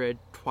Hybrid,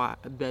 Tribe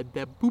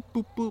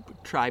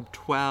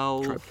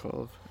 12. Tribe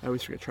 12. I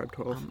always forget Tribe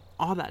 12.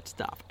 All that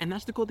stuff. And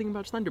that's the cool thing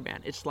about Slenderman.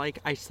 It's like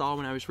I saw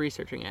when I was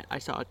researching it, I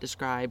saw it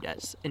described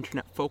as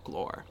internet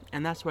folklore.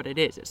 And that's what it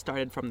is. It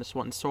started from this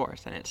one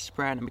source, and it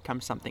spread and become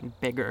something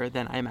bigger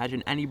than I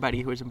imagine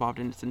anybody who was involved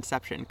in its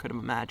inception could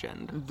have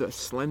imagined. The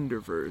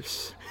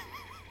Slenderverse.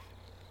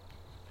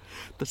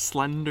 The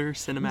Slender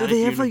cinematic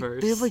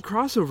universe. They have like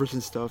crossovers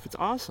and stuff. It's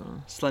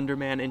awesome.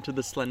 Slenderman into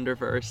the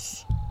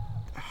Slenderverse.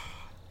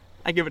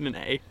 I give it an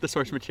A. The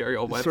source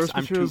material whips. The source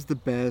material's the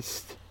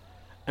best.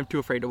 I'm too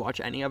afraid to watch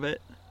any of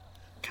it.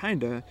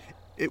 Kinda.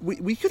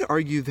 We could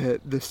argue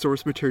that the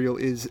source material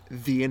is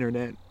the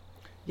internet.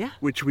 Yeah.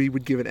 Which we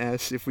would give an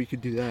S if we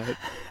could do that.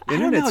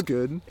 Internet's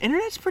good.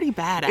 Internet's pretty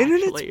bad,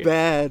 actually. Internet's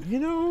bad, you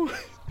know?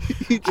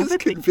 You just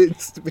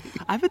convinced me.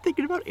 I've been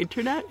thinking about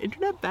internet.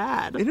 Internet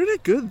bad.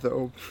 Internet good,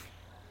 though.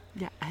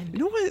 Yeah, and... You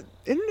know what?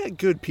 Internet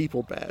good,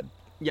 people bad.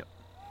 Yep.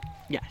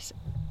 Yes.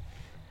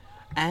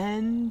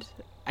 And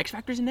X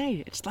Factor's an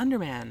A. It's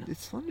Slenderman.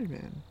 It's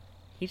Slenderman.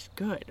 He's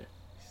good.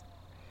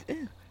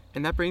 Yeah.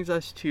 And that brings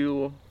us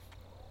to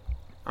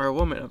our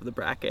woman of the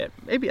bracket.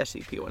 Maybe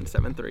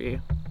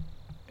SCP-173.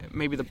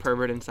 Maybe the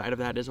pervert inside of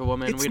that is a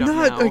woman. It's we don't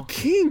know. It's not a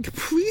kink.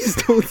 Please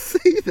don't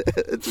say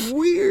that. It's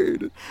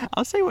weird.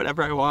 I'll say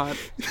whatever I want.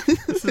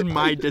 This is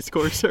my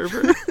Discord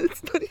server.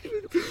 It's not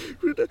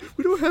even...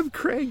 We don't have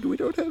Crank. We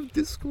don't have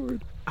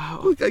Discord.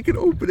 Oh. Look, I can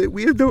open it.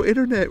 We have no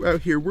internet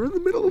out here. We're in the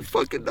middle of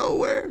fucking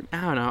nowhere.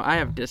 I don't know. I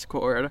have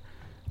Discord.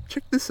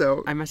 Check this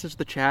out. I messaged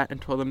the chat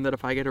and told them that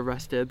if I get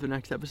arrested, the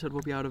next episode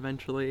will be out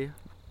eventually.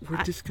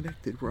 We're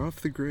disconnected. We're off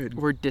the grid.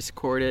 We're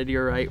Discorded.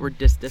 You're right. We're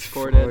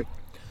Discorded.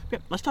 Yeah,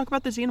 let's talk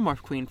about the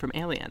Xenomorph Queen from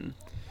Alien.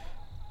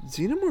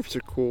 Xenomorphs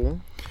are cool.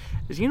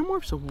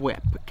 Xenomorph's a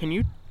whip. Can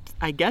you...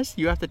 I guess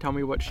you have to tell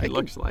me what she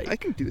looks like. I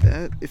can do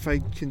that if I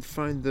can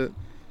find the...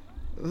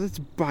 That's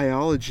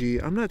biology.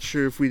 I'm not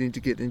sure if we need to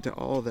get into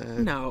all that.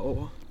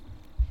 No.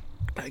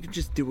 I can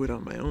just do it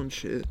on my own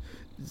shit.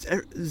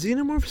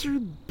 Xenomorphs are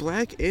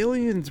black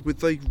aliens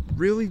with like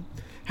really...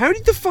 How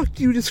the fuck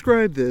do you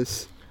describe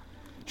this?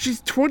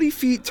 She's 20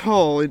 feet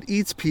tall and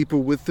eats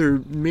people with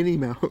her mini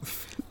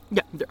mouth.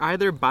 Yeah, they're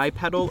either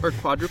bipedal or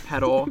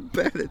quadrupedal. I'm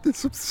bad at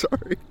this, I'm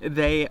sorry.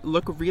 They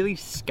look really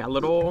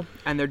skeletal,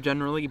 and they're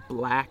generally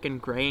black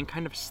and gray and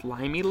kind of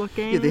slimy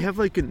looking. Yeah, they have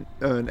like an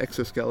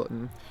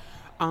exoskeleton.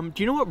 Do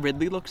you know what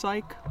Ridley looks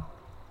like?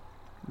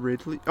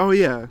 Ridley? Oh,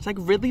 yeah. It's like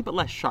Ridley, but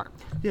less sharp.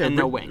 Yeah, and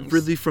no wings.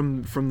 Ridley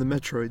from the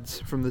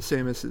Metroids, from the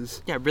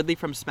Samuses. Yeah, Ridley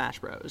from Smash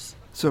Bros.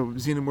 So,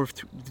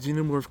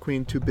 Xenomorph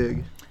Queen too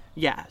big.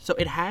 Yeah, so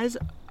it has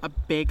a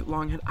big,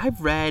 long head.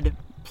 I've read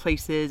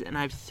places, and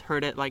I've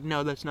heard it like,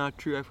 no, that's not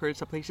true. I've heard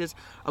some places.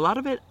 A lot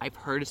of it, I've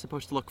heard, is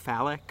supposed to look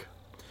phallic.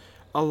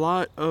 A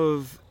lot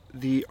of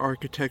the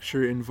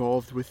architecture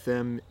involved with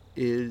them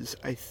is,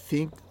 I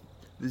think,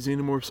 the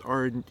Xenomorphs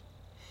are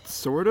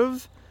sort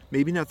of,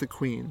 maybe not the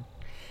Queen.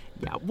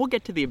 Yeah, we'll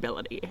get to the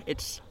ability.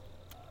 It's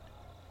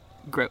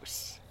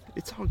gross.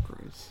 It's all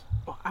gross.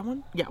 Oh,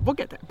 we'll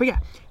get there. But yeah,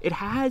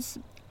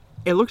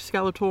 it looks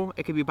skeletal.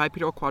 It could be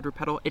bipedal or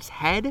quadrupedal. Its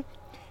head,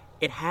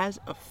 it has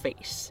a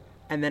face.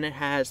 And then it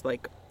has,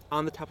 like,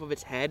 on the top of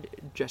its head,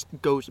 just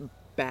goes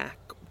back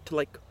to,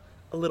 like,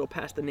 a little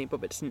past the nape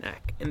of its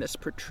neck in this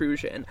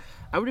protrusion.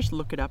 I would just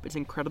look it up. It's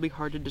incredibly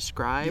hard to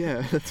describe.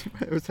 Yeah, that's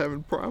why I was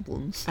having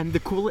problems. And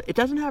it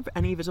doesn't have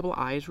any visible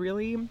eyes,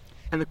 really.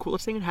 And the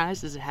coolest thing it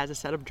has is it has a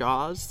set of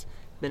jaws.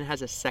 Then it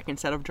has a second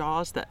set of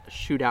jaws that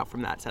shoot out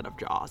from that set of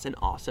jaws and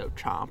also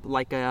chomp,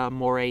 like a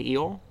moray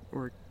eel.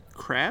 Or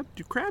crab?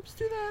 Do crabs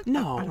do that?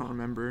 No. I don't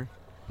remember.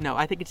 No,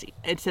 I think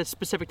it's a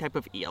specific type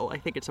of eel. I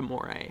think it's a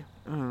moray.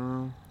 I don't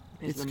know.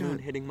 Is the moon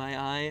hitting my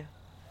eye?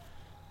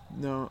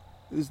 No,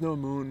 there's no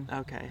moon.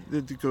 Okay.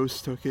 The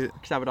ghost took it.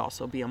 Because that would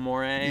also be a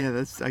moray.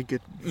 Yeah, I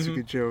get. It's a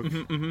good joke.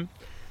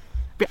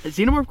 But Yeah,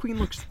 Xenomorph Queen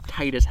looks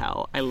tight as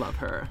hell. I love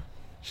her.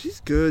 She's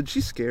good.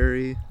 She's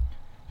scary.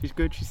 She's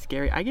good. She's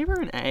scary. I gave her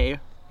an A.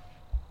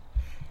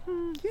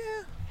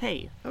 Yeah.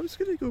 Hey, I was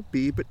gonna go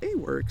B, but A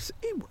works.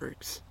 A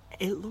works.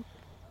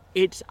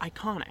 it's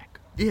iconic.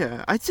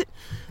 Yeah, I'd say.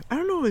 I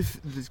don't know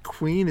if the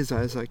Queen is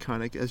as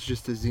iconic as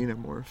just a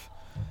Xenomorph.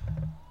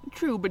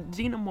 True, but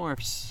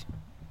Xenomorphs,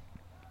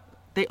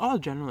 they all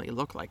generally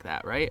look like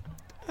that, right?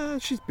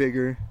 She's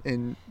bigger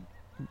and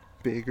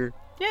bigger.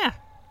 Yeah,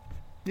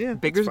 Yeah,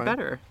 bigger's that's fine.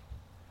 better.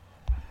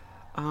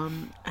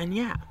 And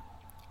yeah,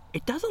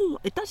 it does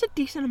a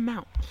decent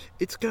amount.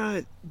 It's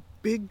got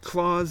big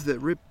claws that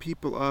rip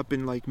people up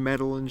in like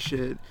metal and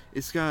shit.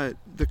 It's got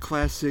the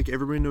classic.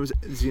 Everybody knows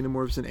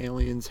Xenomorphs and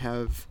aliens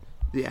have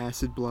the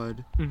acid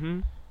blood,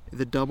 Mm-hmm.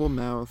 the double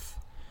mouth.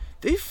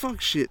 They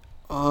fuck shit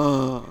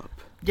up.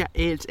 Yeah,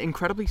 it's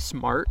incredibly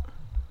smart.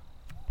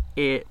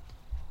 It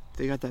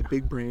They got that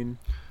big brain.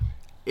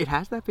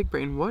 has that big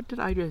brain. What did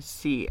I just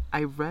see?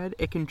 I read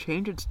it can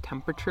change its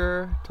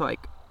temperature to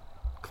like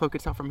cloak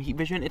itself from heat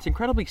vision. It's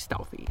incredibly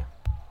stealthy.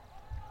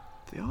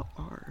 They all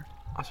are.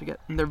 Also,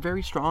 they're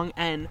very strong.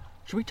 And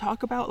should we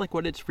talk about like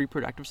what its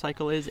reproductive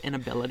cycle is and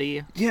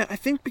ability? Yeah, I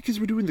think because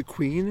we're doing the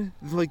Queen,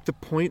 like the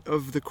point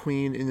of the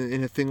Queen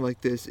in a thing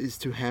like this is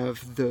to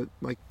have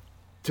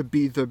to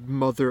be the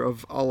mother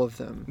of all of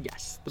them.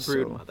 Yes, the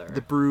brood So, mother.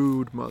 The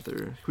brood mother.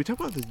 Can we talk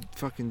about the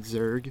fucking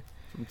Zerg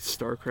from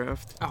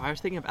StarCraft? Oh, I was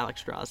thinking of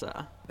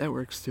Alexstrasza. That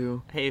works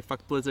too. Hey,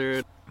 fuck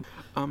Blizzard.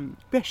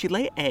 Yeah, she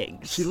lay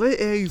eggs. She lay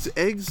eggs.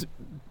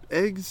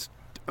 Eggs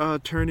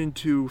turn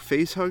into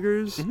face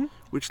huggers, Mhm.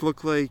 which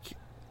look like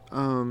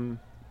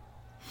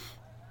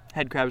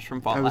Head crabs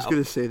from Fallout. I was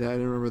gonna say that. I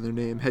don't remember their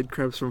name. Head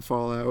crabs from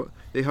Fallout.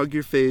 They hug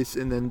your face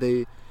and then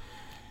they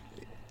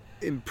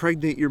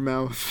impregnate your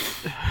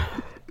mouth.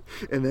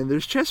 And then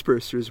there's chest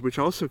bursters, which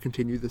also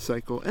continue the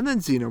cycle, and then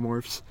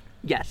xenomorphs.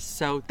 Yes,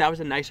 so that was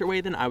a nicer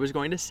way than I was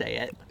going to say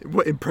it.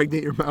 What,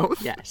 impregnate your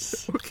mouth?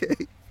 Yes. Okay.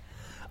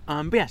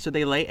 But yeah, so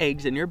they lay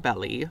eggs in your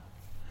belly.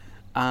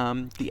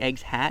 The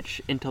eggs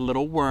hatch into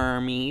little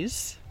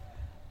wormies.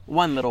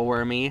 One little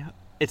wormy.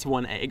 It's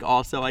one egg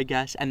also, I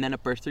guess. And then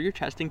it bursts through your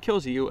chest and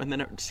kills you, and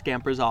then it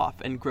scampers off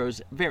and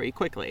grows very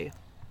quickly.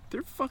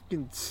 They're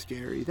fucking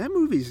scary. That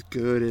movie's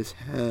good as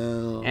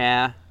hell.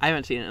 Yeah, I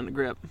haven't seen it in the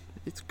grip.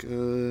 It's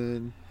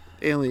good.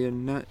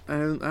 Alien, I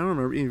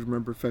don't even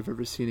remember if I've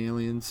ever seen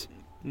Aliens.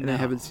 And I No.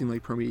 haven't seen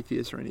like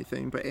Prometheus or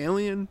anything. But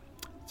Alien,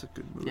 it's a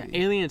good movie. Yeah,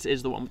 Aliens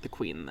is the one with the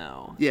queen,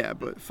 though. Yeah,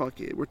 but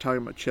fuck it. We're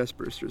talking about chest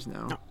bursters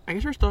now. No, I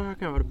guess we're still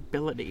talking about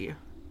ability.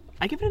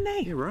 I give it an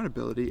A. Yeah, we're on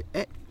ability.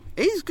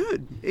 A's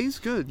good. A's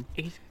good.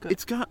 A's good.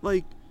 It's got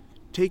like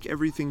take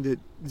everything that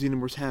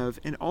xenomorphs have,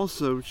 and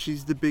also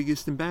she's the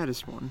biggest and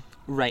baddest one.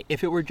 Right.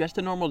 If it were just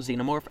a normal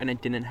xenomorph and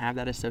it didn't have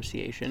that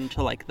association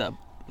to like the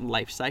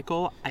life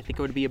cycle, I think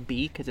it would be a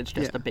B because it's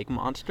just Yeah. a big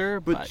monster.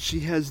 But she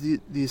has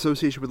the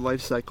association with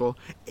life cycle,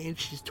 and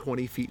she's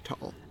 20 feet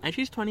tall. And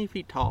she's 20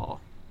 feet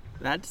tall.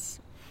 That's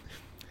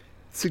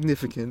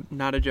Significant.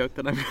 not a joke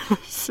that I'm going to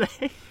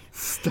say.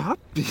 Stop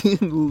being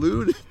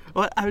lewd.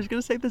 Well, I was going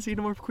to say the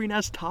xenomorph queen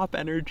has top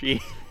energy.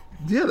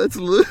 Yeah, that's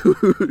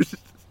lewd.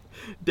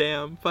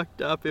 Damn,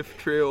 fucked up if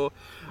true.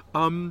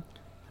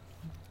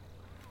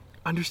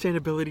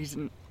 Understandability's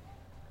an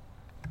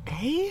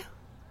A?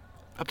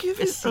 Give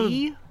A it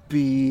C?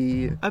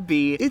 B. A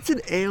B. It's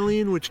an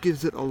alien, which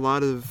gives it a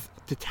lot of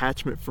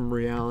detachment from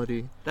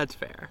reality. That's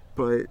fair.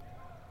 But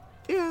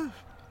yeah,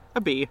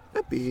 A B.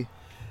 a B.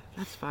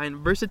 That's fine.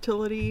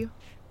 Versatility.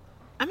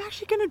 I'm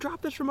actually going to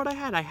drop this from what I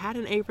had. I had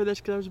an A for this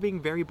because I was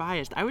being very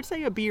biased. I would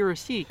say a B or a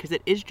C because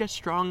it is just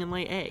strong and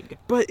lay egg.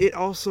 But it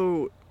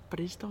also, But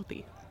it's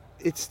stealthy.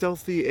 it's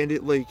stealthy, and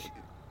it like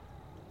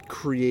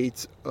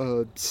creates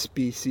a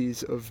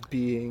species of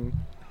being.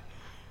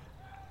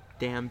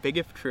 Damn, big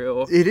if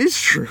true. It is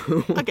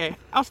true. Okay,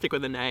 I'll stick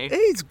with an A.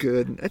 A's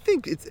good. I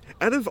think it's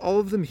out of all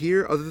of them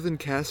here, other than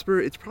Casper,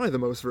 it's probably the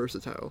most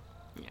versatile.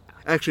 Yeah.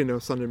 Actually, no,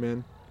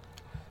 Thunderman.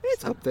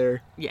 It's up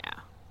there. Yeah.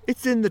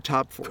 It's in the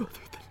top 4. Other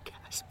than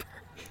Casper.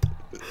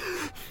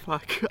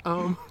 Fuck.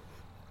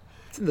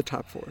 It's in the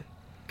top 4.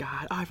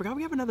 God. Oh, I forgot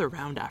we have another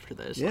round after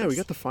this. Yeah, we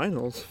got the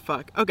finals.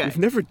 Fuck. Okay. We've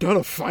never done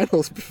a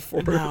finals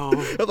before. No.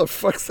 How the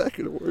fuck's that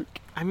gonna work?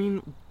 I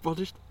mean, we'll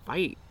just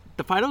fight.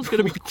 The final's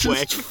gonna be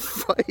quick. Just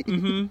fight.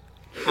 I'm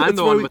That's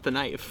the why one we- with the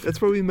knife.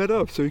 That's why we met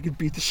up, so we could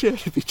beat the shit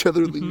out of each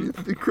other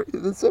Mm-hmm.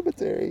 in the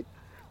cemetery.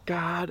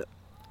 God.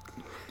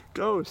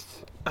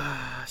 Ghosts. Some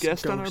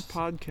Guest on our ghosts.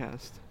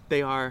 podcast.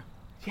 They are.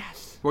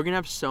 Yes. We're gonna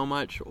have so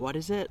much. What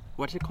is it?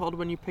 What's it called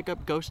when you pick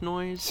up ghost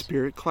noise?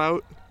 Spirit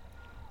clout.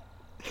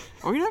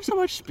 We're gonna have so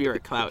much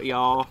spirit clout,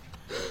 y'all.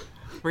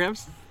 We're gonna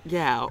have.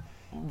 Yeah.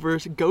 We're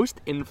ghost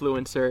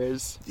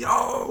influencers.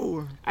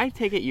 Yo! I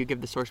take it you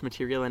give the source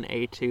material an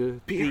A to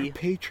Be our the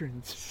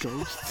patrons,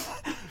 ghosts.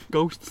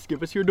 ghosts.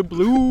 Give us your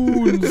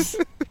doubloons.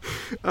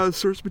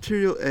 Source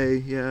material A,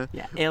 yeah.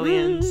 Yeah.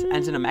 Aliens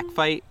ends in a mech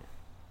fight.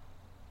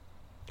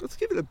 Let's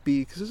give it a B,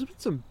 because there's been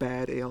some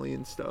bad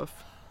alien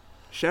stuff.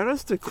 Shout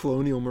outs to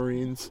Colonial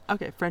Marines.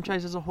 Okay.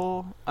 Franchise as a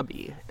whole, a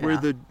B. Where Yeah.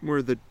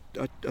 the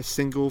a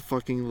single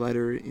fucking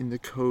letter in the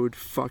code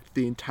fucked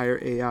the entire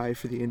AI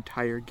for the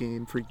entire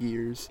game for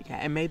years.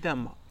 Yeah, it made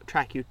them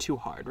track you too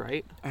hard,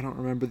 right? I don't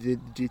remember the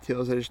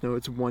details. I just know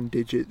it's one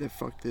digit that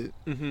fucked it.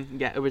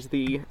 Yeah, it was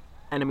the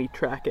enemy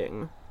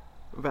tracking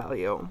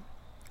value.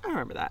 I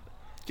remember that.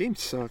 Game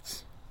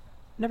sucks.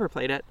 Never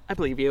played it. I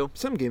believe you.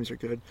 Some games are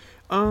good.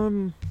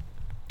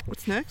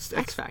 What's next?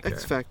 X Factor.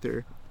 X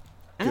Factor.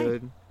 A.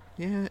 Good.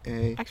 Yeah,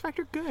 A. X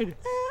Factor, good.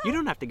 You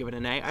don't have to give it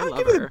an A. I I'll love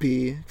give her. it a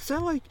B,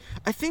 because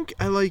I think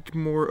I like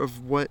more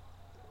of what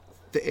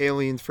the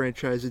Alien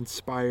franchise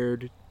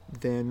inspired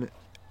than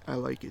I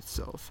like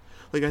itself.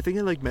 Like, I think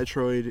I like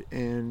Metroid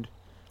and,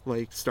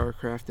 like,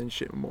 StarCraft and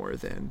shit more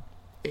than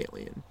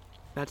Alien.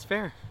 That's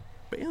fair.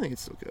 But Alien's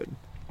still good.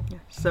 Yeah.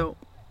 So,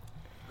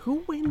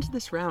 who wins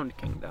this round,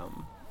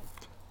 Kingdom?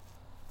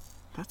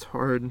 That's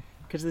hard.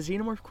 Because the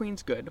Xenomorph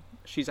Queen's good.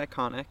 She's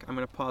iconic. I'm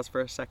going to pause for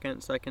a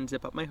second so I can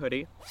zip up my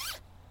hoodie.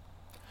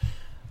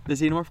 The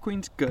Xenomorph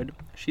Queen's good.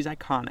 She's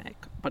iconic.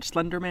 But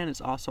Slenderman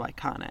is also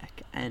iconic.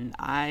 And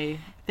I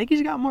think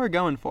he's got more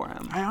going for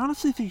him. I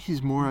honestly think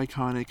he's more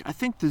iconic. I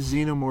think the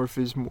Xenomorph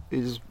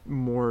is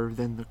more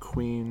than the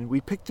Queen.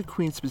 We picked the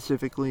Queen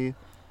specifically,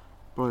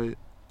 but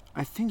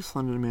I think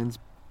Slenderman's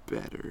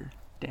better.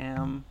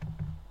 Damn.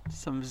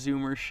 Some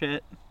Zoomer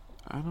shit.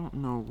 I don't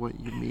know what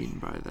you mean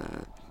by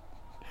that.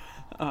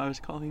 Oh, I was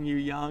calling you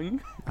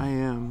young. I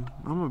am.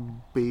 I'm a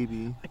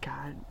baby.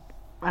 God,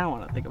 I don't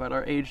want to think about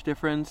our age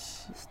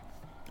difference.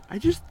 I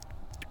just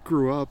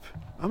grew up.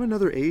 I'm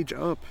another age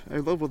up. I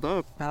leveled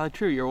up. Valid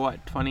true. You're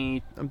what,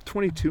 2017? I'm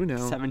 22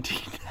 now. I'm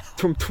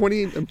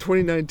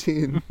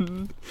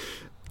 2019.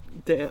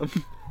 Damn.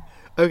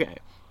 Okay.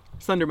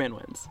 Slenderman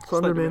wins.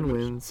 Slenderman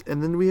wins.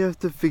 And then we have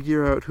to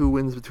figure out who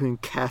wins between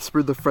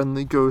Casper the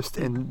Friendly Ghost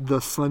and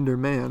the Slender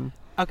Man.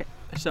 Okay,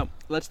 so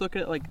let's look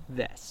at it like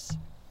this.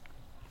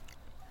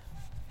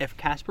 If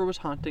Casper was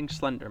haunting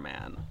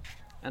Slenderman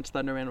and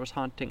Slenderman was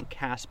haunting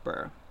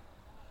Casper,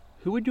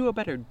 who would do a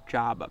better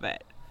job of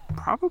it?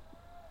 Probably.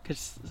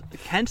 Because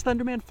can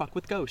Slenderman fuck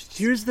with ghosts?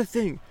 Here's the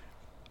thing.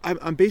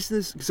 I'm basing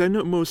this because I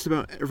know most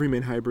about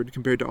Everyman Hybrid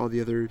compared to all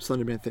the other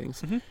Slenderman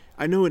things.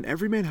 I know in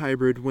Everyman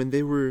Hybrid when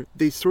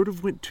they sort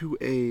of went to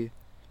a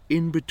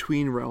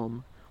in-between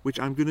realm, which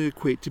I'm going to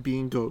equate to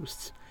being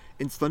ghosts,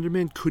 and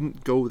Slenderman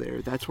couldn't go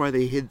there. That's why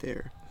they hid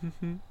there.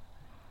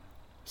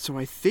 So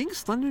I think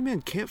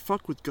Slenderman can't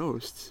fuck with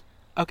ghosts.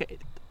 Okay,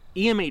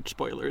 EMH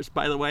spoilers,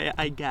 by the way,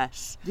 I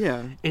guess.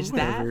 Yeah, Is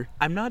whatever. that...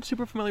 I'm not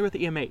super familiar with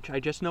EMH. I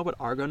just know what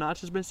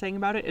Argonauts has been saying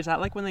about it. Is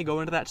that like when they go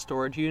into that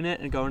storage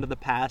unit and go into the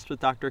past with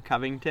Dr.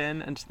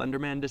 Covington and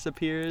Slenderman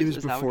disappears? It was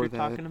Is that what before you're that.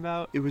 talking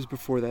about? It was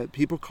before that.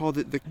 People called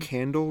it the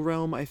Candle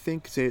Realm, I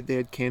think. They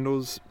had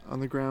candles on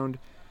the ground.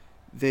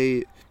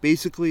 They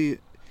basically...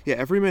 Yeah,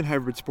 Everyman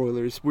Hybrid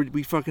spoilers.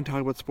 We fucking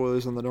talk about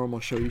spoilers on the normal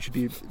show. You should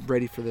be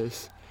ready for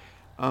this.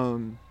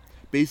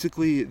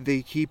 Basically,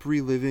 they keep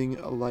reliving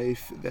a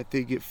life that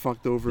they get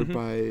fucked over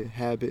by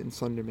Habit and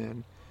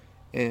Slenderman,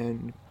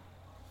 and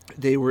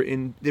they were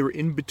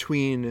in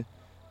between,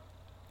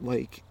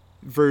 like,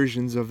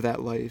 versions of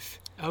that life.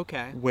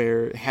 Okay.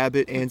 Where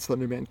Habit and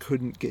Slenderman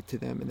couldn't get to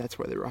them, and that's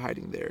why they were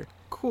hiding there.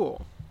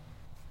 Cool.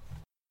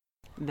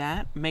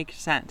 That makes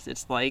sense.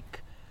 It's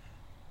like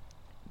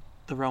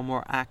the realm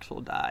where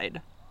Axel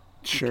died.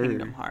 In Sure.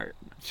 Kingdom Heart.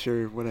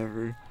 Sure,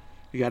 whatever.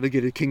 You gotta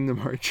get a Kingdom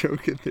Heart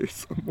joke in there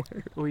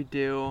somewhere. We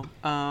do.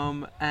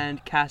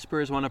 And Casper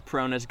is one of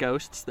Perona's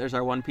ghosts. There's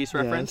our One Piece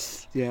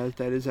reference. Yes. Yeah,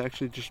 that is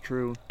actually just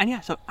true. And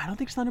yeah, so I don't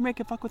think Slenderman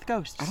can fuck with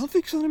ghosts. I don't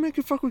think Slenderman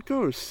can fuck with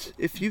ghosts.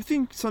 If you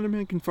think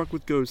Slenderman can fuck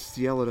with ghosts,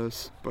 yell at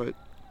us, but...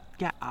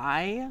 Yeah,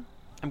 I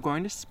am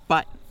going to...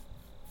 But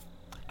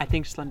I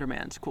think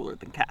Slenderman's cooler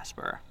than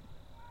Casper.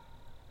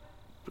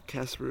 But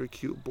Casper, a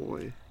cute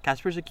boy.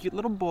 Casper's a cute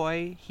little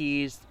boy.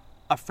 He's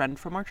a friend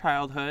from our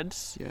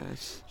childhoods.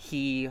 Yes.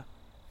 He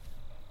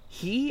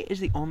is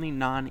the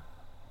only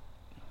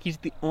he's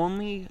the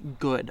only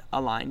good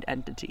aligned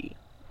entity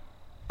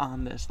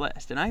on this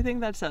list. And I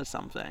think that says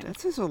something. That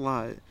says a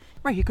lot.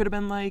 Right, he could have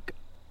been like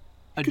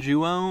a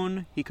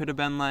Ju-On. He could have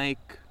been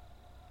like...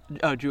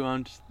 Oh,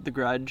 Ju-On's The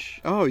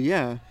Grudge. Oh,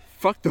 yeah.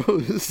 Fuck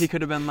those. He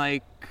could have been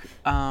like,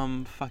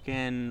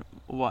 fucking,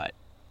 what?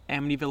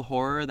 Amityville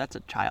Horror? That's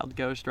a child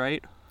ghost,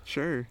 right?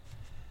 Sure.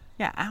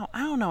 Yeah,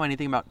 I don't know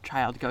anything about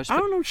child ghosts. I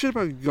But don't know shit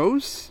about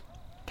ghosts.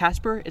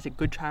 Casper is a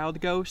good child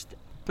ghost,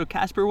 so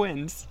Casper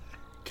wins.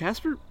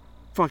 Casper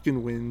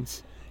fucking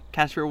wins.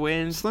 Casper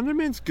wins.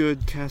 Slenderman's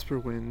good, Casper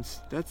wins.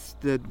 That's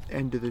the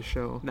end of the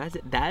show. That's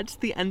it. That's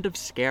the end of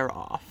Scare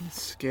Off.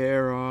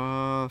 Scare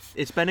Off.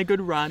 It's been a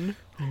good run.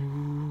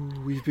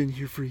 Ooh, we've been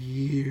here for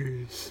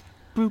years.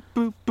 Boop,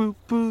 boop, boop,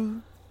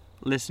 boop.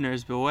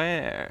 Listeners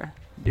beware.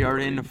 You're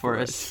in for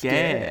a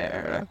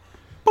scare.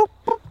 Boop,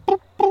 boop, boop,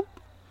 boop.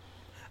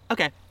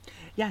 Okay.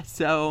 Yeah,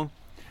 so...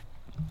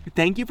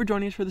 Thank you for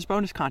joining us for this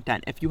bonus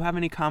content. If you have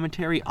any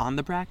commentary on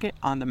the bracket,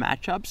 on the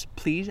matchups,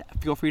 please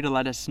feel free to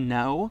let us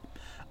know.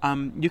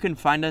 You can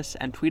find us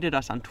and tweet at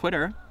us on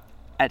Twitter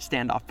at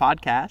Standoff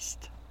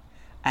Podcast,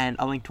 and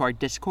a link to our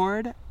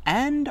Discord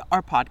And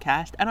our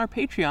podcast and our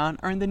Patreon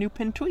are in the new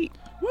pinned tweet.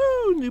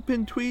 Woo! New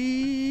pin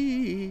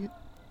tweet.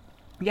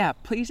 Yeah,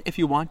 please, if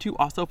you want to,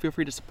 also feel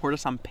free to support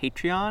us on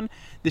Patreon.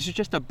 This is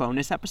just a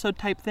bonus episode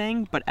type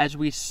thing, but as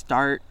we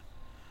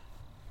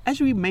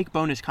make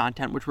bonus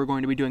content, which we're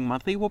going to be doing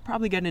monthly, we'll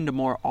probably get into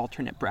more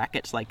alternate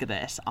brackets like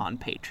this on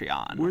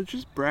Patreon. We're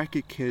just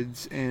bracket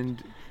kids,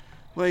 and,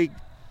 like,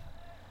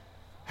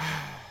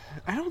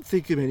 I don't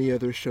think of any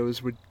other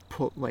shows would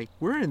put, like,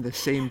 we're in the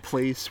same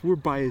place, we're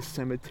by a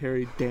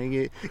cemetery, dang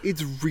it.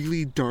 It's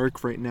really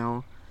dark right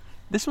now.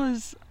 This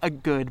was a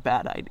good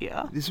bad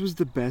idea. This was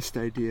the best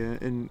idea,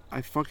 and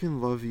I fucking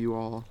love you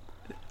all.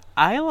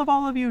 I love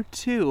all of you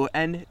too,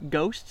 and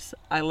Ghosts,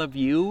 I love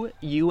you.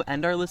 You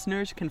and our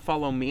listeners can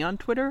follow me on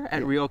Twitter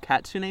at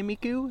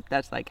RioKatsunemiku.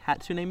 That's like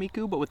Hatsune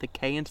Miku, but with a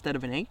K instead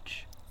of an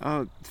H.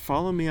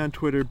 Follow me on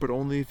Twitter, but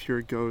only if you're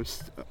a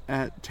ghost,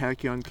 at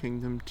Tachyon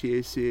Kingdom,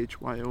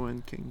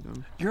 Tachyon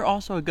Kingdom. You're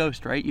also a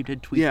ghost, right? You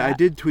did tweet that. Yeah, I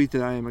did tweet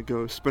that I am a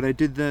ghost, but I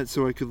did that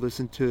so I could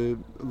listen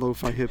to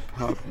lo-fi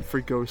hip-hop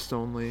for ghosts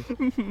only,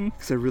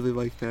 because I really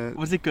like that.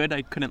 Was it good?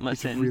 I couldn't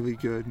listen. It's really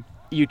good.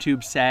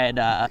 YouTube said...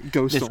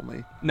 ghost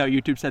only. No,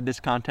 YouTube said this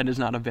content is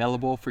not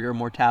available for your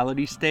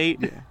mortality state.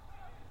 Yeah.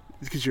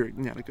 It's because you're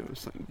not a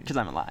ghost. Because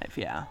I'm alive,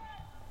 yeah.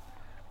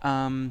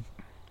 How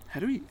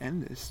do we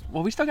end this?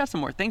 Well, we still got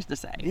some more things to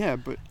say. Yeah,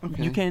 but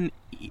okay.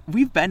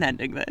 We've been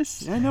ending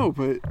this. Yeah, I know,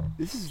 but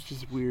this is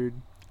just weird.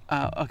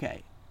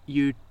 Okay.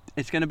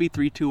 It's gonna be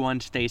 3, 2, 1.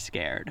 Stay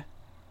scared.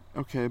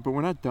 Okay, but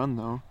we're not done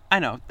though. I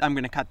know. I'm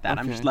gonna cut that. Okay.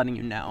 I'm just letting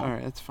you know. All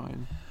right, that's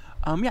fine.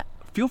 Yeah.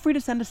 Feel free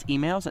to send us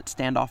emails at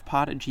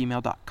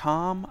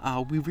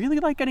standoffpod@gmail.com. We really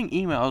like getting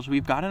emails.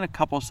 We've gotten a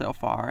couple so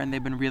far, and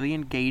they've been really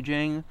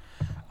engaging.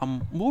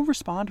 We'll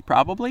respond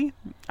probably.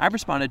 I've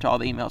responded to all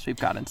the emails we've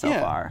gotten so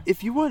far.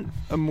 If you want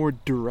a more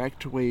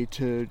direct way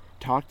to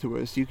talk to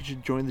us, you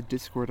should join the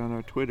Discord on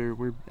our Twitter.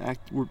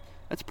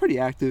 That's pretty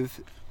active,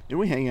 and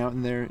we hang out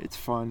in there. It's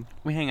fun.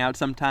 We hang out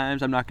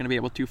sometimes. I'm not going to be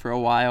able to for a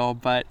while,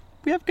 but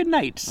we have good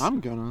nights.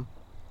 I'm gonna.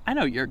 I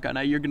know you're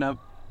gonna. You're gonna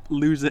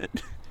lose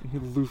it. I'm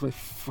gonna lose my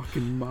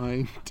fucking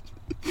mind.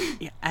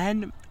 Yeah,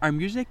 and our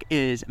music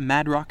is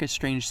Mad Rock's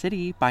Strange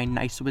City by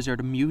Nice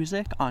Wizard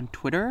Music on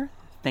Twitter.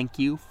 Thank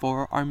you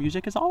for our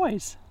music as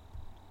always.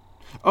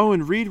 Oh,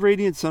 and read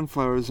Radiant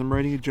Sunflowers. I'm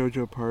writing a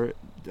JoJo part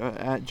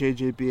at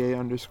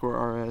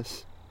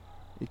JJBA_RS.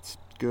 It's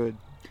good.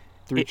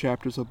 3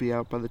 chapters will be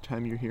out by the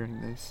time you're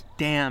hearing this.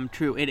 Damn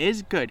true. It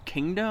is good.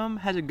 Kingdom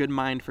has a good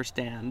mind for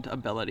stand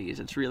abilities.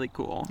 It's really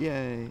cool.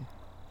 Yay.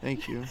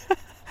 Thank you.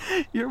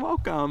 You're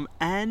welcome.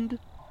 And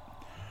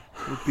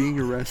we're being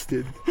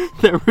arrested.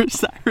 There were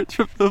sirens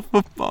from the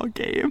football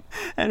game,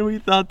 and we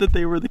thought that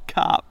they were the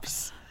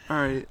cops.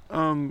 Alright,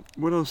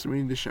 what else do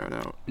we need to shout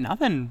out?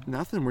 Nothing.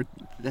 That's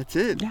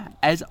it. Yeah,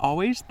 as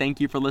always, thank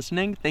you for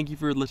listening. Thank you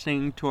for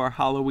listening to our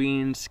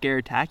Halloween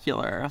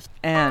Scaretacular.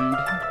 And,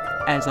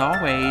 as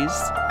always,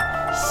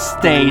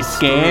 stay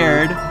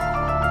scared.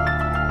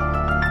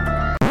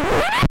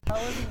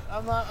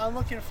 I'm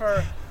looking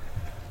for...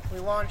 We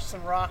launched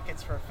some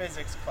rockets for a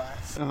physics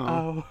class.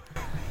 Oh.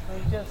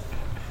 They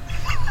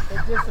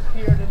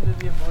disappeared into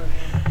the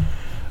oblivion.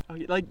 Oh,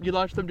 you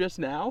launched them just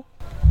now?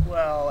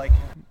 Well, like...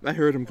 I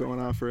heard them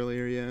going off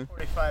earlier, yeah.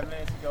 45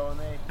 minutes ago, and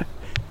they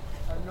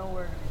are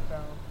nowhere to be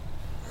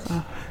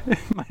found.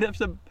 Might have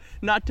some...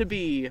 Not to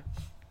be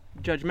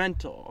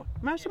judgmental.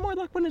 Might have some more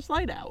luck when it's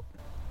light out.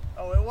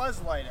 Oh, it was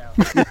light out.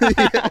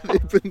 Yeah,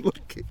 they've been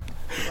looking.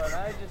 But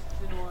I just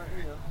didn't want,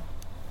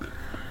 make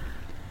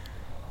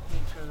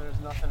sure there's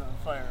nothing on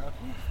fire up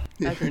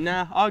here.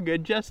 Nah, all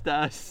good, just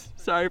us.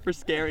 Sorry for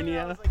scaring you.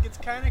 I was like, it's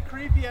kind of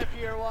creepy up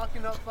here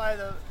walking up by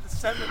the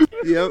cemetery.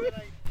 Yep.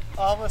 Like,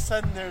 all of a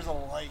sudden there's a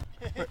light.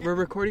 We're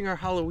recording our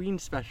Halloween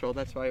special,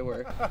 that's why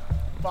we're...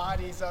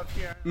 Bodies up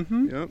here.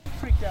 Mm-hmm. Yep.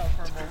 Freaked out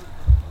for a moment.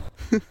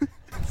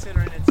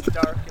 Considering it's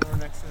dark and we're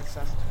next to the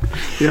cemetery.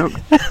 Yep.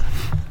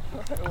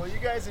 Alright, well, you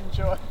guys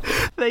enjoy.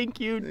 Thank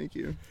you. Thank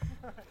you.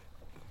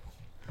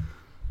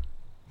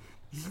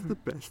 This is the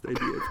best idea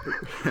I've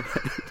ever had.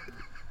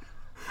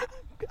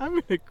 I'm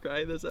gonna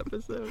cry this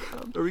episode.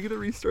 Are we gonna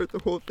restart the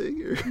whole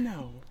thing, or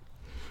No.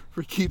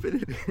 we're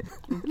keeping it in?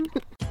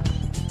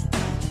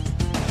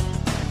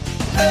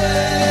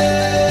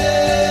 Hey,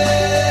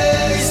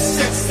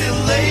 sexy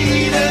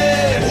lady.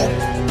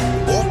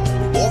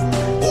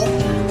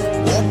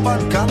 Whoop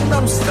on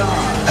Gangnam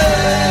Style.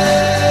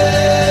 Hey,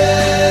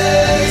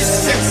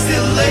 sexy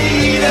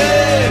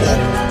lady.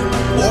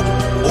 Whoop.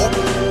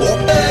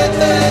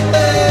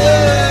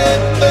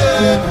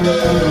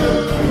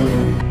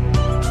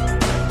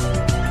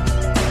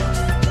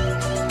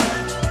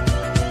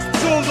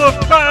 So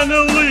they're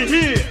finally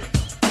here,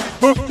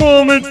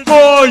 performing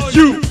for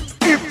you.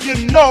 If you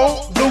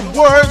know the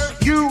words,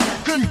 you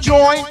can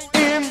join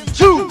in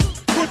too.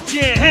 Put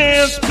your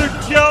hands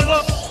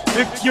together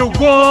if you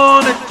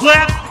wanna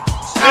clap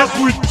As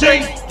we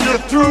take you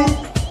through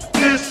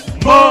this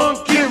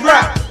monkey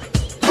rap.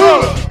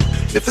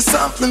 If there's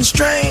something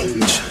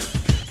strange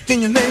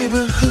in your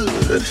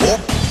neighborhood,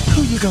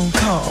 who you gonna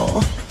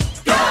call?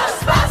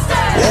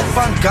 Ghostbusters! Off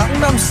on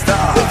Gangnam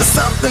Style. If there's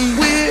something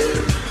weird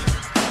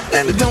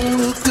and it don't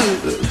look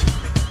good,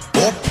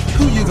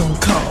 who you gonna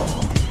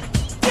call?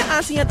 Yeah,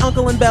 I see an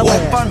uncle in Bel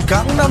Air. Off on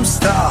Gangnam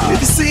Style.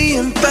 If you're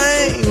seeing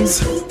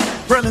things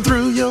running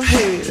through your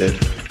head,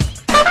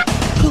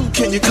 who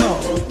can you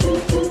call?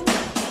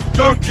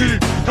 Donkey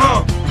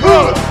Kong.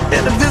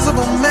 An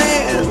invisible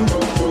man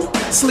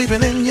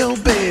sleeping in your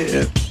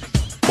bed,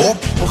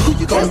 who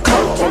you gonna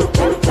call?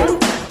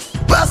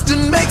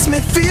 Bustin' makes me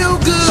feel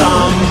good.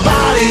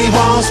 Somebody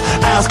once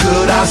asked,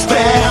 could I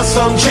spare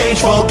some change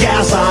for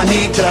gas? I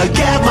need to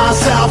get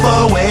myself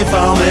away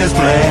from this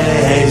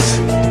place.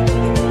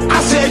 I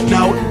said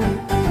no.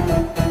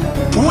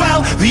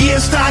 Well, the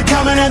years start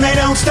coming and they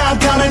don't stop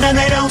coming and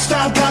they don't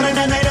stop coming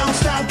and they don't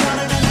stop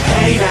coming.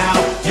 Hey now,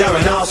 you're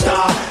an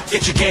all-star,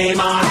 get your game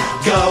on,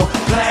 go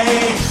play.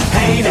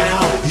 Hey now,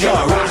 you're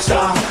a rock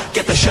star,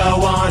 get the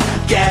show on,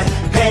 get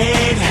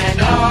paid.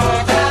 And all